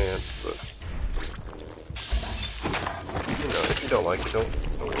more of a chance, but you know, if you don't like it, don't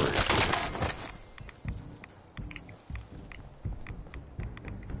worry.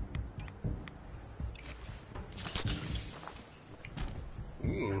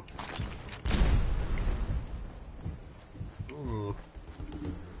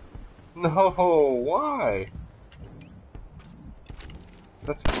 No, why?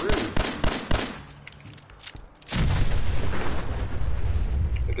 That's rude.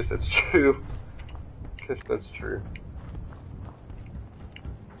 I guess that's true. I guess that's true.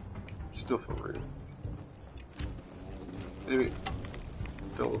 Still feel rude. Dude,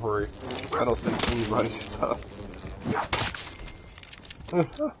 don't worry. I don't send anybody stuff.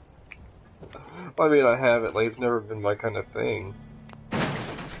 I mean, I haven't. Like, it's never been my kind of thing.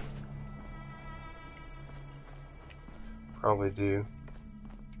 Probably do.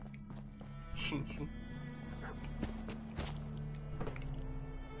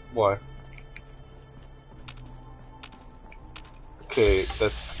 Why? Okay,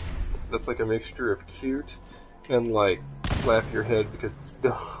 that's like a mixture of cute and like slap your head because it's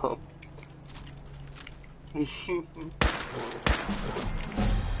dumb.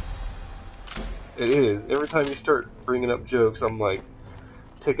 It is. Every time you start bringing up jokes, I'm like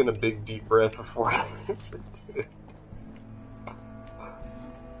taking a big deep breath before I listen to it.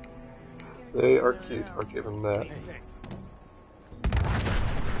 They are cute, I'll give them that.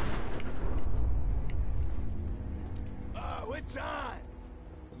 Oh, it's on!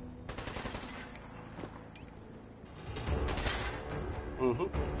 Mm-hmm.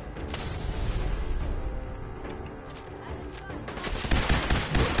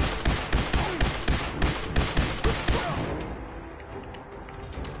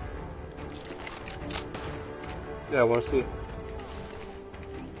 Yeah, I want to see it.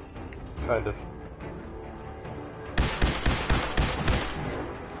 Kind of.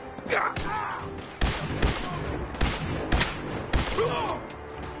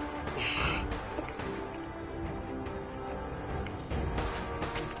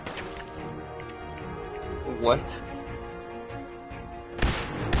 What?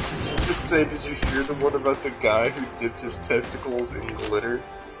 Did you just say, did you hear the one about the guy who dipped his testicles in glitter?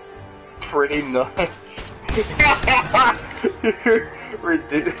 Pretty nuts. You're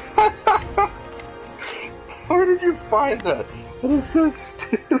ridiculous. Where did you find that? That is so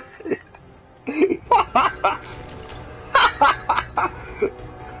stupid.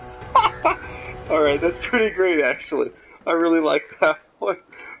 Alright, that's pretty great actually. I really like that one.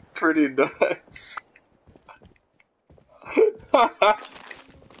 Pretty nuts.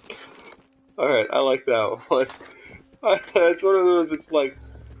 Alright, I like that one. It's one of those, it's like,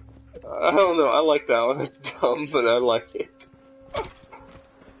 I don't know, I like that one. It's dumb, but I like it.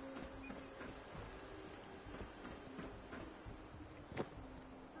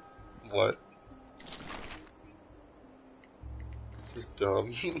 What? This is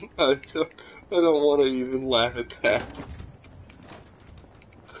dumb. I don't want to even laugh at that.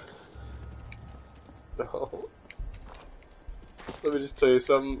 No. Let me just tell you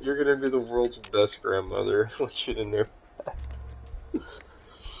something. You're gonna be the world's best grandmother. I want you to know that.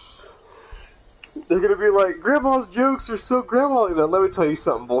 They're gonna be like, Grandma's jokes are so grandma-like. Now, let me tell you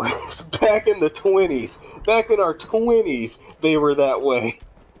something, boys. Back in the 20s, back in our 20s, they were that way.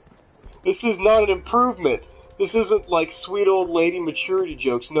 This is not an improvement. This isn't like sweet old lady maturity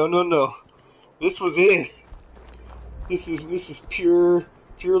jokes. No, no, no. This was it. This is pure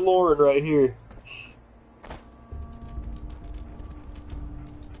Lauren right here.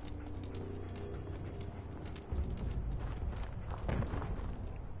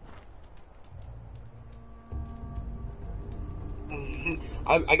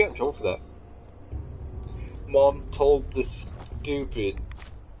 I got in trouble for that. Mom told this stupid.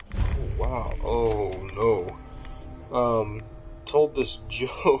 Oh, wow. Oh no. Told this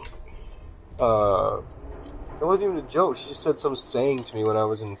joke it wasn't even a joke. She just said some saying to me when I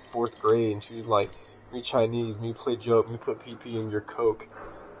was in 4th grade, and she was like, "Me Chinese, me play joke, me put PP in your Coke."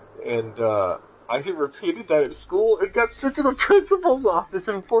 And I repeated that at school and got sent to the principal's office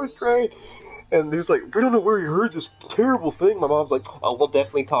in 4th grade. And he was like, "We don't know where you heard this terrible thing." My mom's like, "Oh, we'll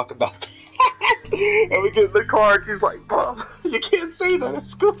definitely talk about it." And we get in the car, and she's like, "Mom, you can't say that at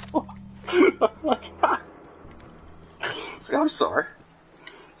school." I'm like, "I'm sorry.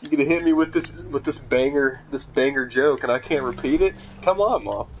 You're gonna hit me with this banger joke, and I can't repeat it? Come on,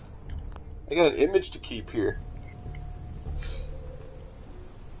 Mom. I got an image to keep here."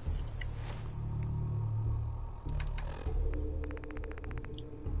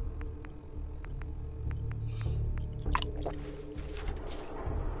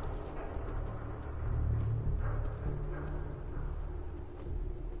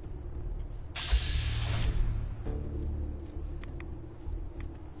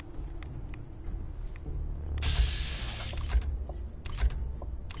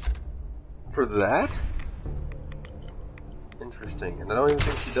 For that? Interesting, and I don't even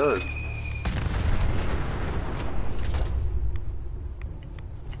think she does.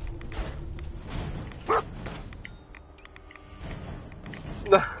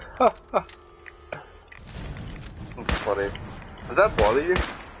 That's funny. Does that bother you?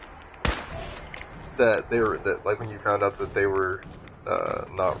 That like when you found out that they were,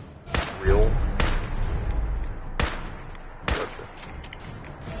 not real? Gotcha.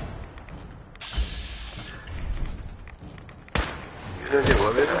 You're gonna get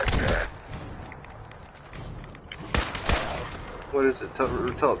elevator? What is it? Tell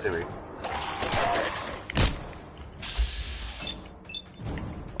it to me.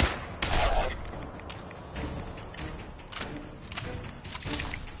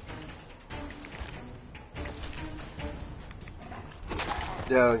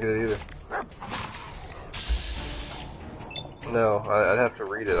 Yeah, I don't get it either. No, I'd have to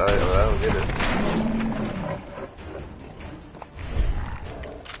read it. I don't get it.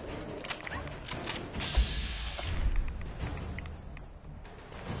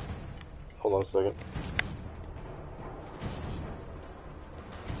 Hold on a second.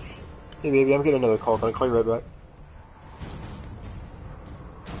 Hey baby, I'm getting another call. Can I call you right back?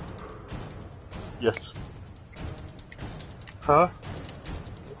 Yes. Huh?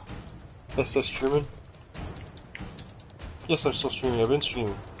 Yes, that's streaming? Yes, I'm still streaming. I've been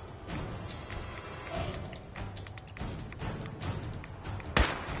streaming.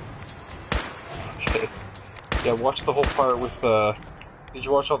 Okay. Yeah, watch the whole part with, did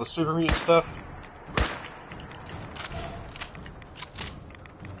you watch all the Super Mutant stuff?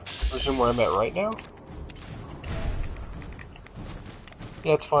 Resume where I'm at right now?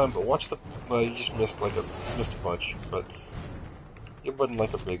 Yeah, it's fine, but watch the, well, you just missed a bunch, but it wasn't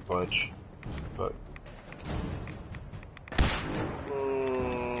like a big bunch, but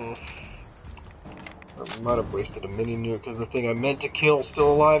I might have wasted a mini nuke because the thing I meant to kill is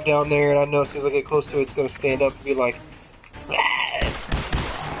still alive down there, and I know as soon as I get close to it, it's gonna stand up and be like,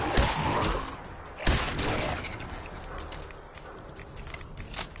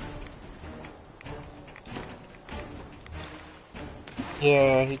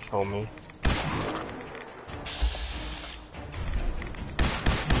 yeah, he told me.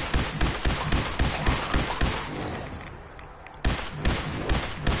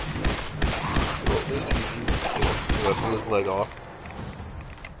 Blew his leg off.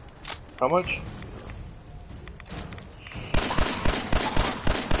 How much?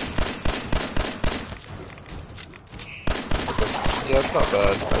 Yeah, it's not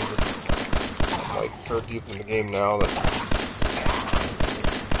bad. I'm like so deep in the game now that.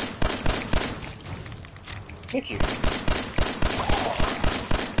 Thank you.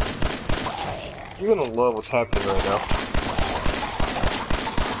 You're gonna love what's happening right now.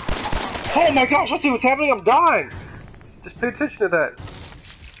 Oh my gosh, let's see what's happening, I'm dying! Just pay attention to that.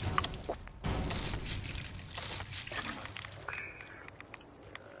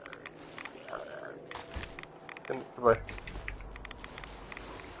 Goodbye.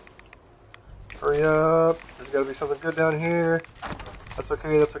 Hurry up. There's gotta be something good down here. That's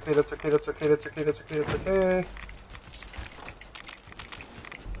okay, that's okay, that's okay, that's okay, that's okay, that's okay, that's okay.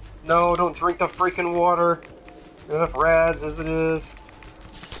 No, don't drink the freaking water. There's enough rads as it is.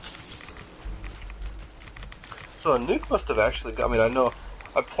 So a nuke must have actually got, I mean, I know,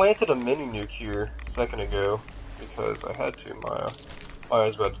 I planted a mini nuke here a second ago, because I had to, Maya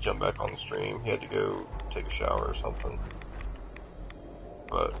was about to jump back on the stream, he had to go take a shower or something.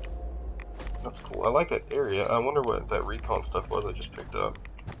 But, that's cool, I like that area, I wonder what that recon stuff was I just picked up.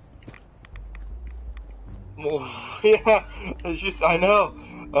 Well, yeah, it's just, I know,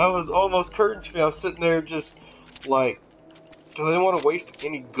 I was almost curtains for me. I was sitting there just like, because I didn't want to waste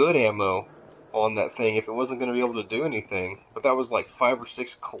any good ammo on that thing if it wasn't going to be able to do anything. But that was like 5 or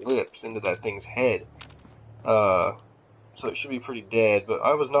 6 clips into that thing's head. So it should be pretty dead. But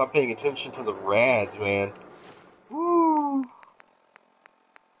I was not paying attention to the rads, man. Woo!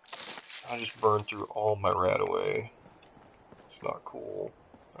 I just burned through all my rad away. It's not cool.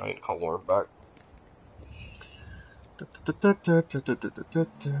 I need to call Lauren back.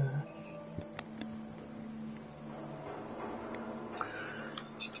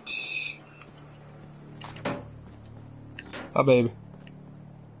 Hi, baby.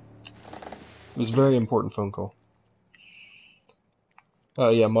 It was a very important phone call.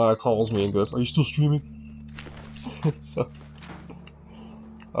 Yeah, Maya calls me and goes, "Are you still streaming?" So,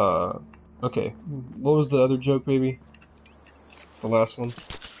 okay. What was the other joke, baby? The last one?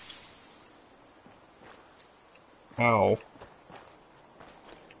 Ow.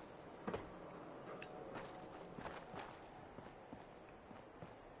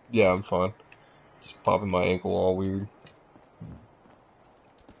 Yeah, I'm fine. Just popping my ankle all weird.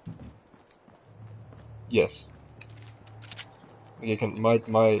 Yes. I can, my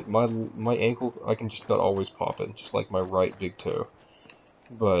ankle, I can just about always pop it, just like my right big toe.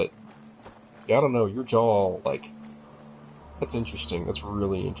 But, yeah, I don't know, your jaw, like, that's interesting. That's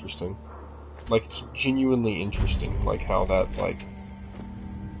really interesting. Like, it's genuinely interesting, like, how that, like,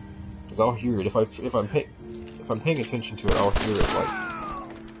 because I'll hear it. If I'm paying attention to it, I'll hear it, like,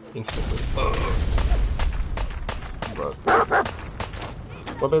 instantly. But,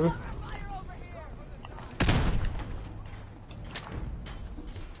 what, baby?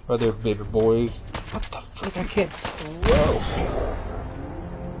 Are there baby boys? What the frick? I can't throw!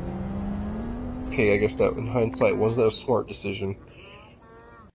 Okay, I guess that, in hindsight, wasn't a smart decision.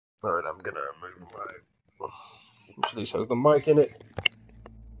 Alright, I'm gonna move my... Each of these has the mic in it.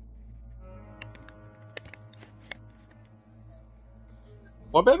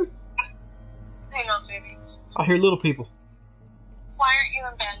 What, baby? Hang on, baby. I hear little people. Why aren't you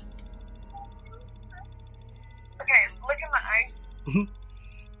in bed? Okay, look in my eyes.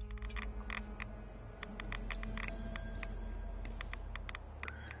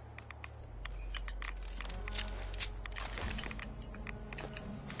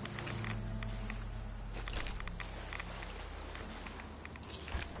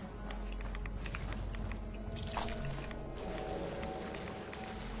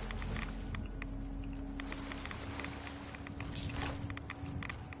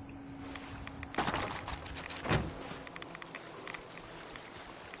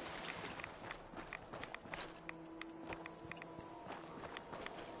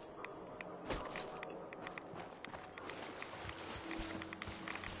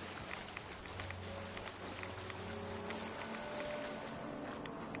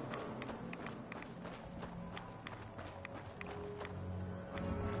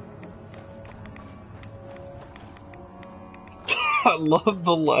 I love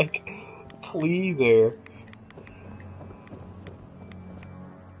the, like, plea there.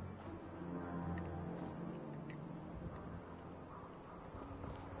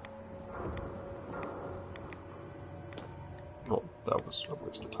 Well, that was a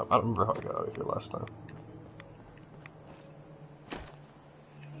waste of time. I don't remember how I got out of here last time.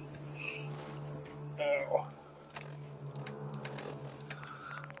 Ow.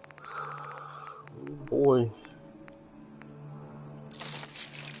 Oh boy.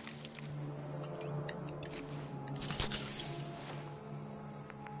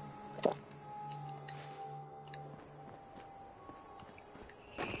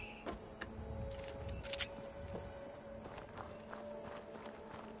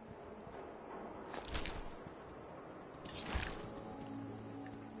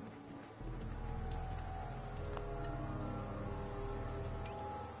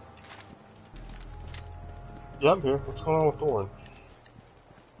 Yeah, I'm here. What's going on with Thorn?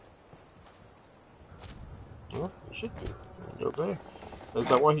 Well, he should be. Okay. Is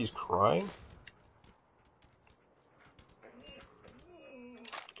that why he's crying?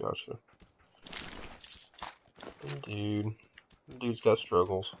 Gotcha. Dude's got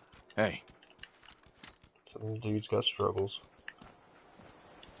struggles. Hey. Some dude's got struggles.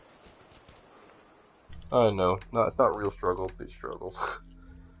 I know. Not real struggles, but struggles.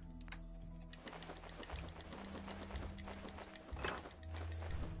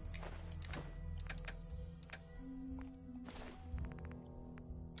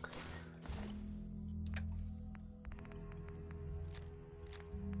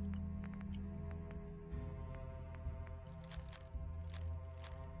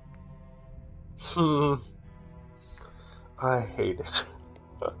 I hate it.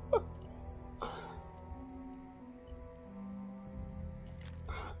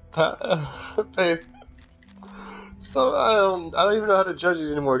 Babe. So I don't even know how to judge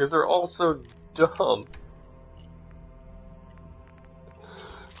these anymore because they're all so dumb.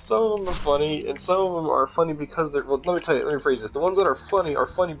 Some of them are funny, and some of them are funny because they're. Well, let me rephrase this. The ones that are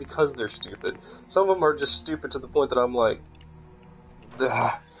funny because they're stupid. Some of them are just stupid to the point that I'm like,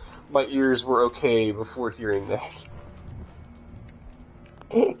 my ears were okay before hearing that.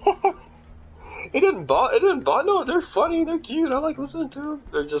 It didn't bother. No, they're funny. They're cute. I like listening to them.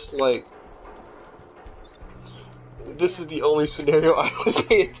 They're just like. This is the only scenario I would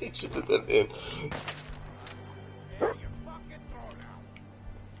pay attention to them in.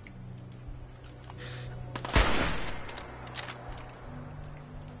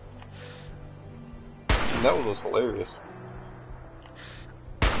 And that one was hilarious.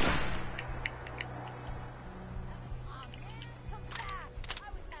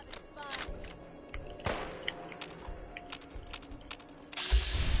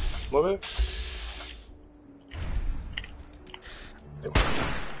 What, man?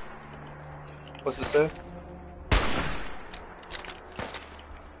 What's it say?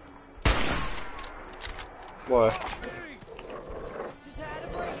 Why?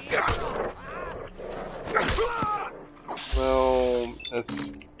 Well,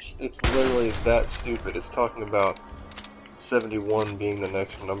 it's literally that stupid. It's talking about 71 being the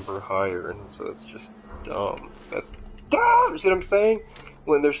next number higher, and so it's just dumb. That's dumb! You see what I'm saying?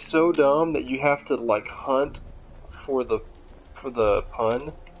 When they're so dumb that you have to, like, hunt for the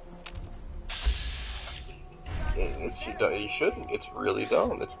pun. You shouldn't. It's really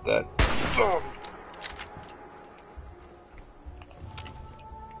dumb. It's that dumb.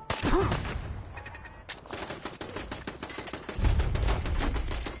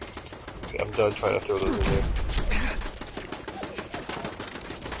 Okay, I'm done trying to throw those in there.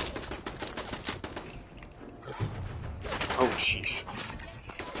 Oh, jeez.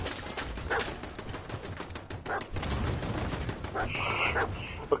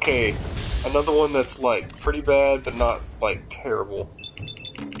 Okay, another one that's, like, pretty bad, but not, like, terrible.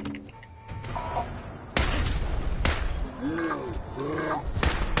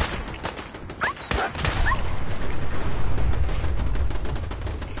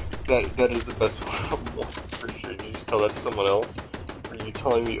 That is the best one, for sure. You just tell that to someone else? Or are you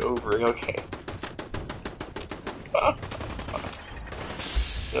telling me over? Okay.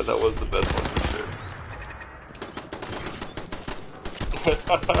 Yeah, that was the best one, for sure.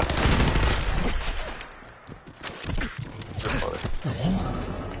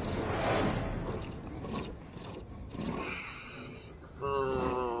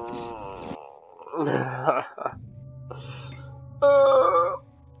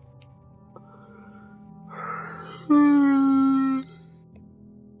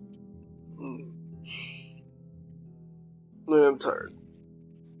 I'm tired.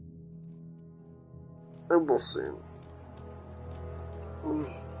 And we'll see.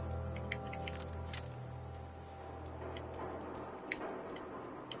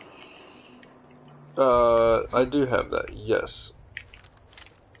 I do have that, yes.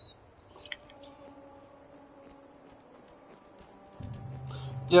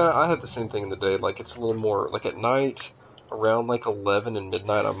 Yeah, I had the same thing in the day. Like, it's a little more, like at night, around like 11 and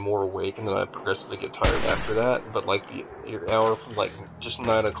midnight, I'm more awake, and then I progressively get tired after that. But like the hour from like just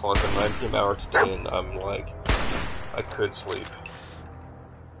 9 o'clock and 9 p.m. hour to 10, I'm like, I could sleep.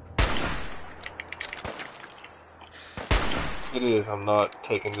 It is, I'm not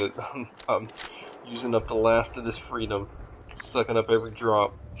taking the, I'm using up the last of this freedom, sucking up every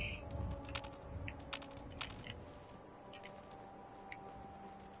drop.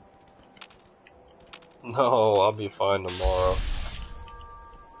 No, I'll be fine tomorrow.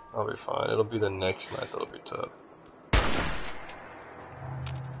 I'll be fine. It'll be the next night that'll be tough.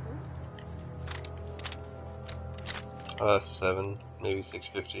 7, maybe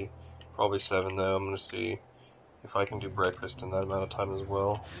 6:50. Probably 7 though. I'm gonna see if I can do breakfast in that amount of time as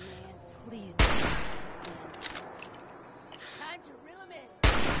well. Please.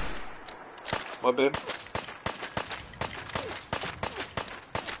 What, babe?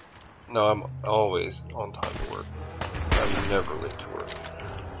 No, I'm always on time to work. I'm never late to work.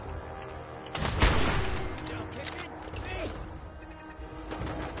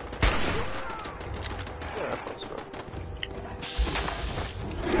 Yeah, that's right.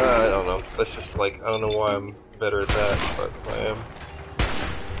 I don't know. That's just like, I don't know why I'm better at that, but I am.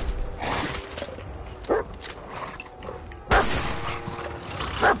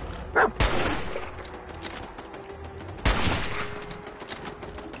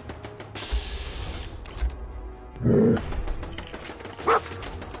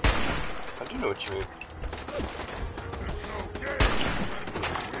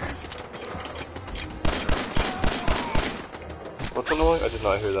 What's annoying? I did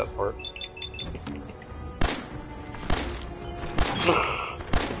not hear that part.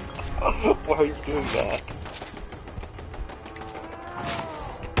 Why are you doing that?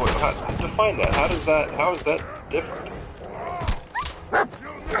 Wait, define that. How is that different?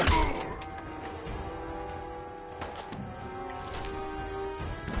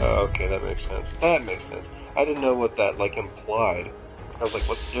 Oh, okay, that makes sense. That makes sense. I didn't know what that, like, implied. I was like,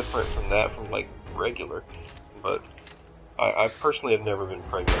 what's different from that from, like, regular? But I personally have never been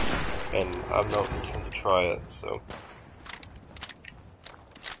pregnant, and I don't intend to try it, so...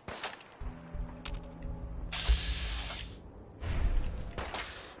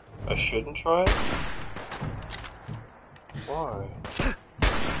 I shouldn't try it? Why?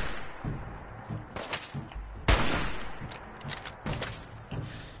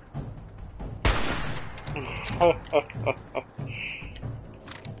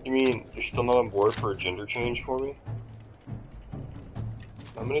 You mean you're still not on board for a gender change for me?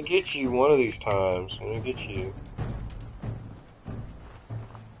 I'm gonna get you one of these times. I'm gonna get you.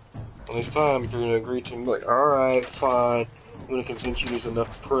 One of these times you're gonna agree to me, like, alright, fine. I'm gonna convince you there's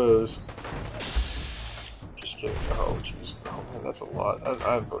enough pros. Just kidding. Oh, jeez. Oh, man, that's a lot.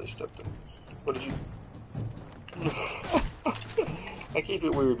 I've really stepped in. What did you... I keep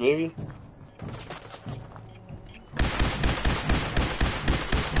it weird, baby.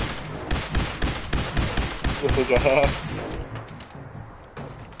 You think I have?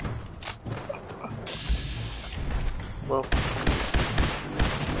 Well,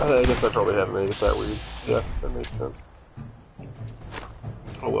 I guess I probably haven't made it that weird. Yeah, that makes sense.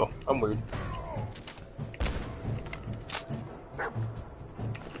 Oh well, I'm weird.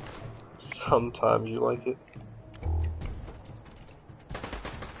 Sometimes you like it.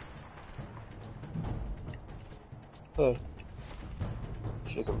 Hey.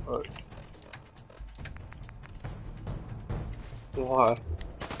 Chicken butt. Why?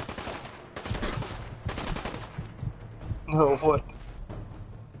 No, what?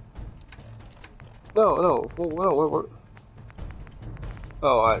 No, what?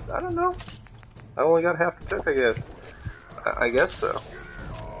 Oh, I don't know. I only got half the check, I guess. I guess so.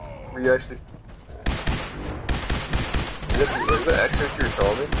 Were you actually... Is that actually what you're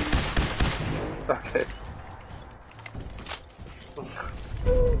telling me? Okay.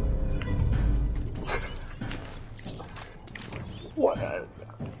 What?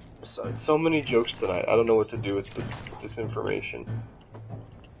 So many jokes tonight. I don't know what to do with this information.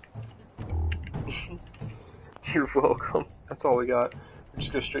 You're welcome. That's all we got.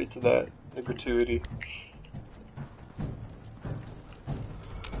 Just go straight to that. The gratuity.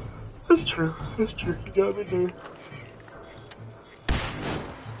 That's true. That's true. You got me there.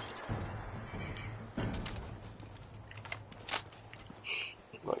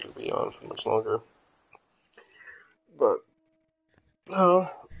 I'm not gonna be on for much longer. But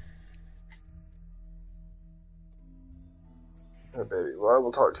hey, baby. Well, I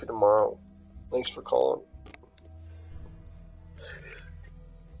will talk to you tomorrow. Thanks for calling.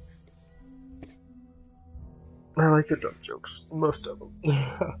 I like your dumb jokes. Most of them.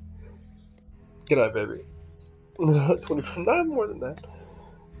 Good night, baby. 25, not more than that.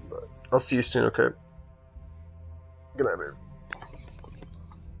 But I'll see you soon, okay? Good night, baby.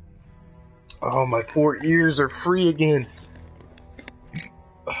 Oh, my poor ears are free again.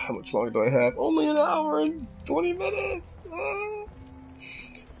 How much longer do I have? Only an hour and 20 minutes.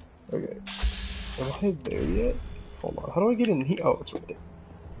 Okay. Am I there yet? Hold on. How do I get in here? Oh, it's right there.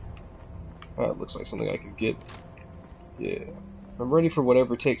 It looks like something I can get. Yeah. I'm ready for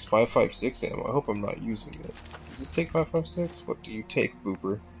whatever takes 5.56 ammo. I hope I'm not using it. Does this take 5.56? What do you take,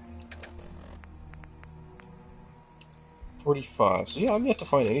 Booper? 45. So yeah, I'm yet to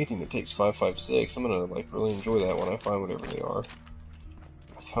find anything that takes 5.56. I'm gonna, like, really enjoy that when I find whatever they are.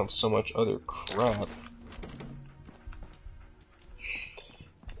 I found so much other crap.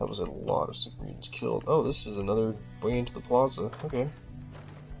 That was a lot of civilians killed. Oh, this is another way into the plaza. Okay.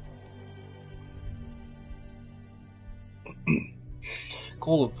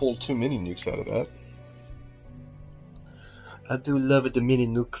 Cool to pull too many nukes out of that. I do love it, the mini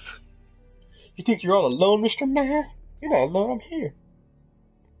nukes. You think you're all alone, Mr. Man? You're not alone, I'm here.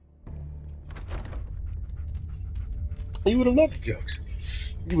 You would have loved the jokes.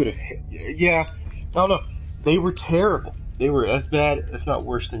 You would have, yeah, I don't know. They were terrible. They were as bad, if not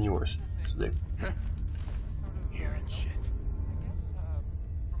worse than yours. So they... Hearing shit.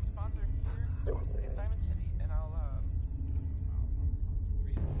 From sponsor here in Diamond City, and I'll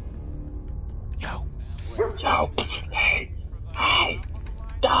Yo, hey,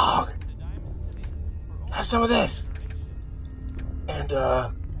 dog, have some of this. And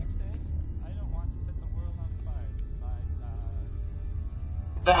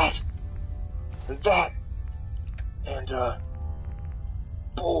that, and that, and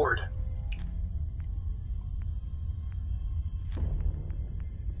bored.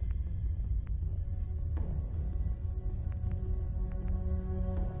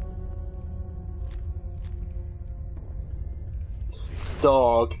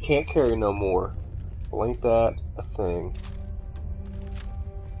 Dog, can't carry no more. Well, ain't that a thing?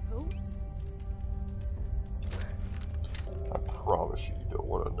 Who? I promise you don't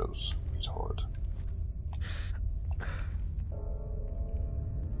want to know, sweetheart.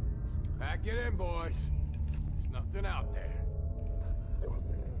 Pack it in, boys. There's nothing out there.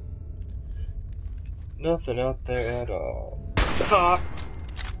 Nothing out there at all. Pop!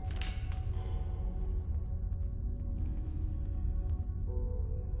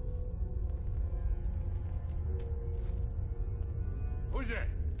 Who's there?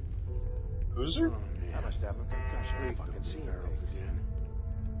 Who's there? I must have a concussion. I'm fucking seeing things.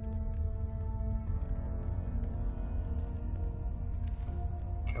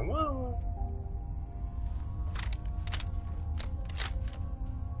 Come on.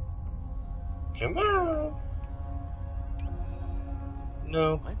 Come on.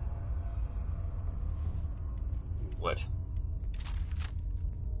 No. What?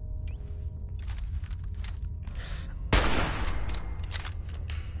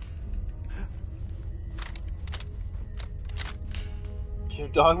 You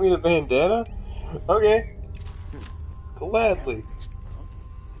dog me a bandana? Okay. Gladly.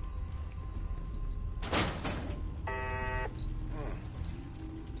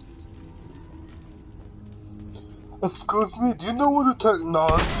 Excuse me, do you know what the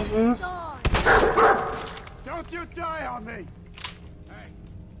technology is? Don't you die on me! Hey,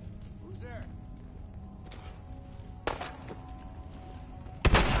 who's there?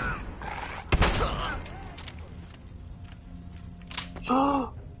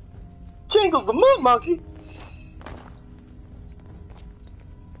 Jingles the moon monkey!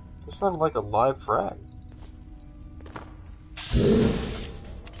 That sounded like a live frag.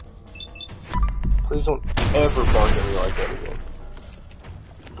 Please don't ever bark at me like that again.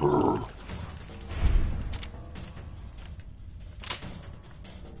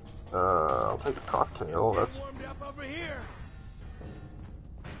 I'll take a cocktail, that's...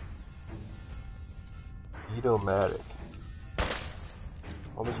 Edomatic.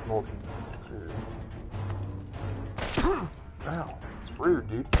 All this moldy food. Ow, it's rude,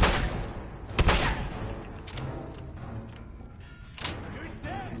 dude.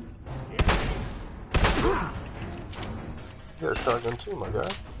 You got a shotgun too, my guy.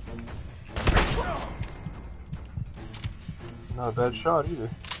 Not a bad shot either.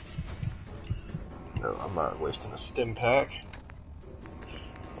 No, I'm not wasting a stim pack.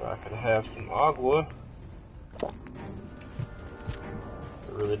 I could have some agua. It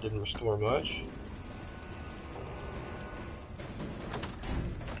really didn't restore much.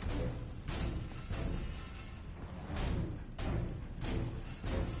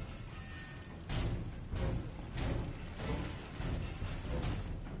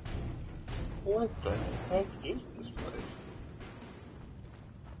 What the heck is this place?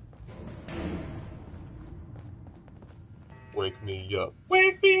 Wake me up.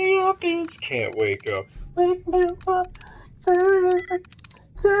 Wake me up is can't wake up. Wake me up.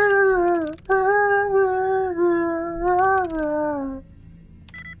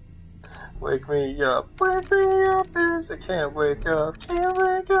 Wake me up. Wake me up is I can't wake up. Can't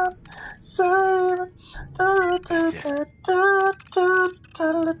wake up. Save. Da da da da da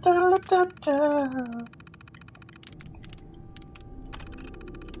da da da da.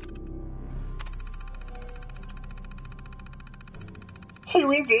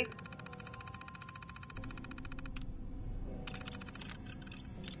 Who is it?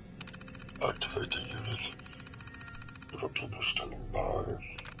 Activate the unit. Protocol standing by.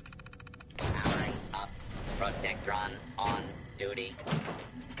 Powering up. Protectron on duty.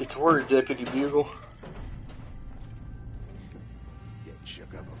 Get to work, Deputy Bugle. Getting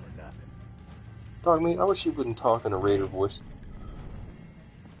shook up over nothing. Dog me, I wish you wouldn't talk in a Raider voice.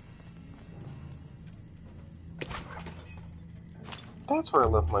 That's where I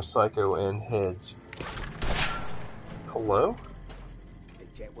left my psycho and heads. Hello? The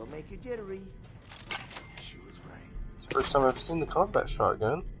jet will make you jittery. She was right. It's the first time I've seen the combat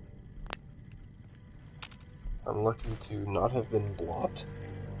shotgun. I'm lucky to not have been blocked.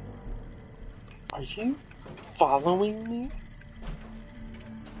 Are you following me?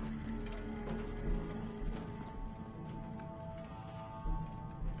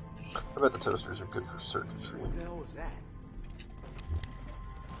 I bet the toasters are good for circuitry. What the hell was that?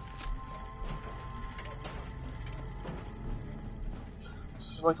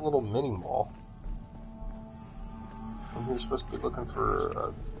 is like a little mini mall. And you're supposed to be looking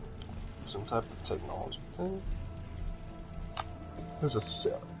for some type of technology thing. There's a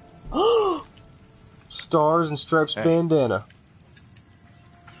Stars and Stripes bandana.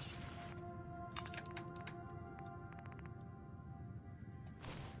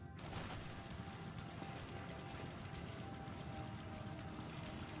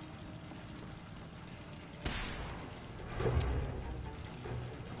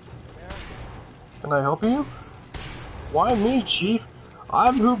 Can I help you? Why me, Chief?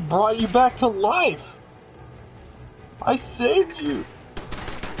 I'm who brought you back to life! I saved you!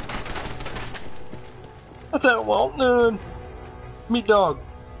 That's how well known. Me dog.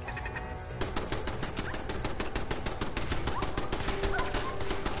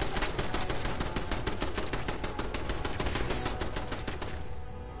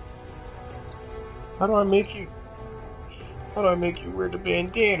 How do I make you wear the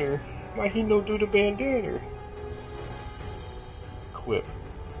bandana? Why he no do the bandana? Quip.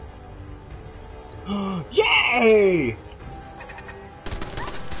 Yay!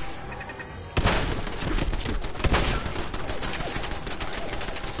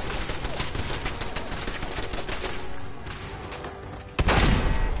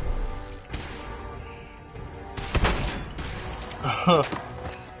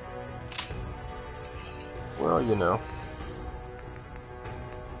 Well, you know.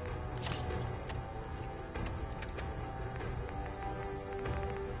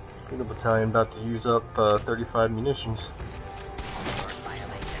 The battalion about to use up 35 munitions.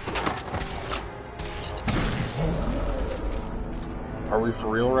 Are we for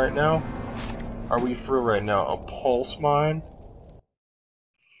real right now? Are we for real right now? A pulse mine?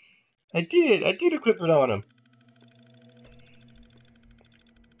 I did equip it on him.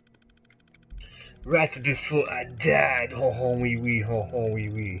 Right before I died, ho ho wee wee, ho ho wee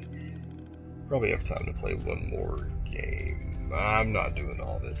wee. Probably have time to play one more game. I'm not doing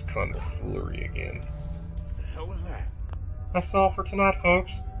all this kind of foolery again. What the hell was that? That's all for tonight,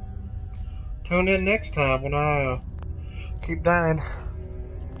 folks. Tune in next time when I keep dying.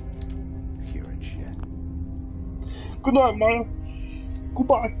 Hearing shit. Good night, man.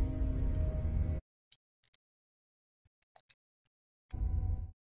 Goodbye.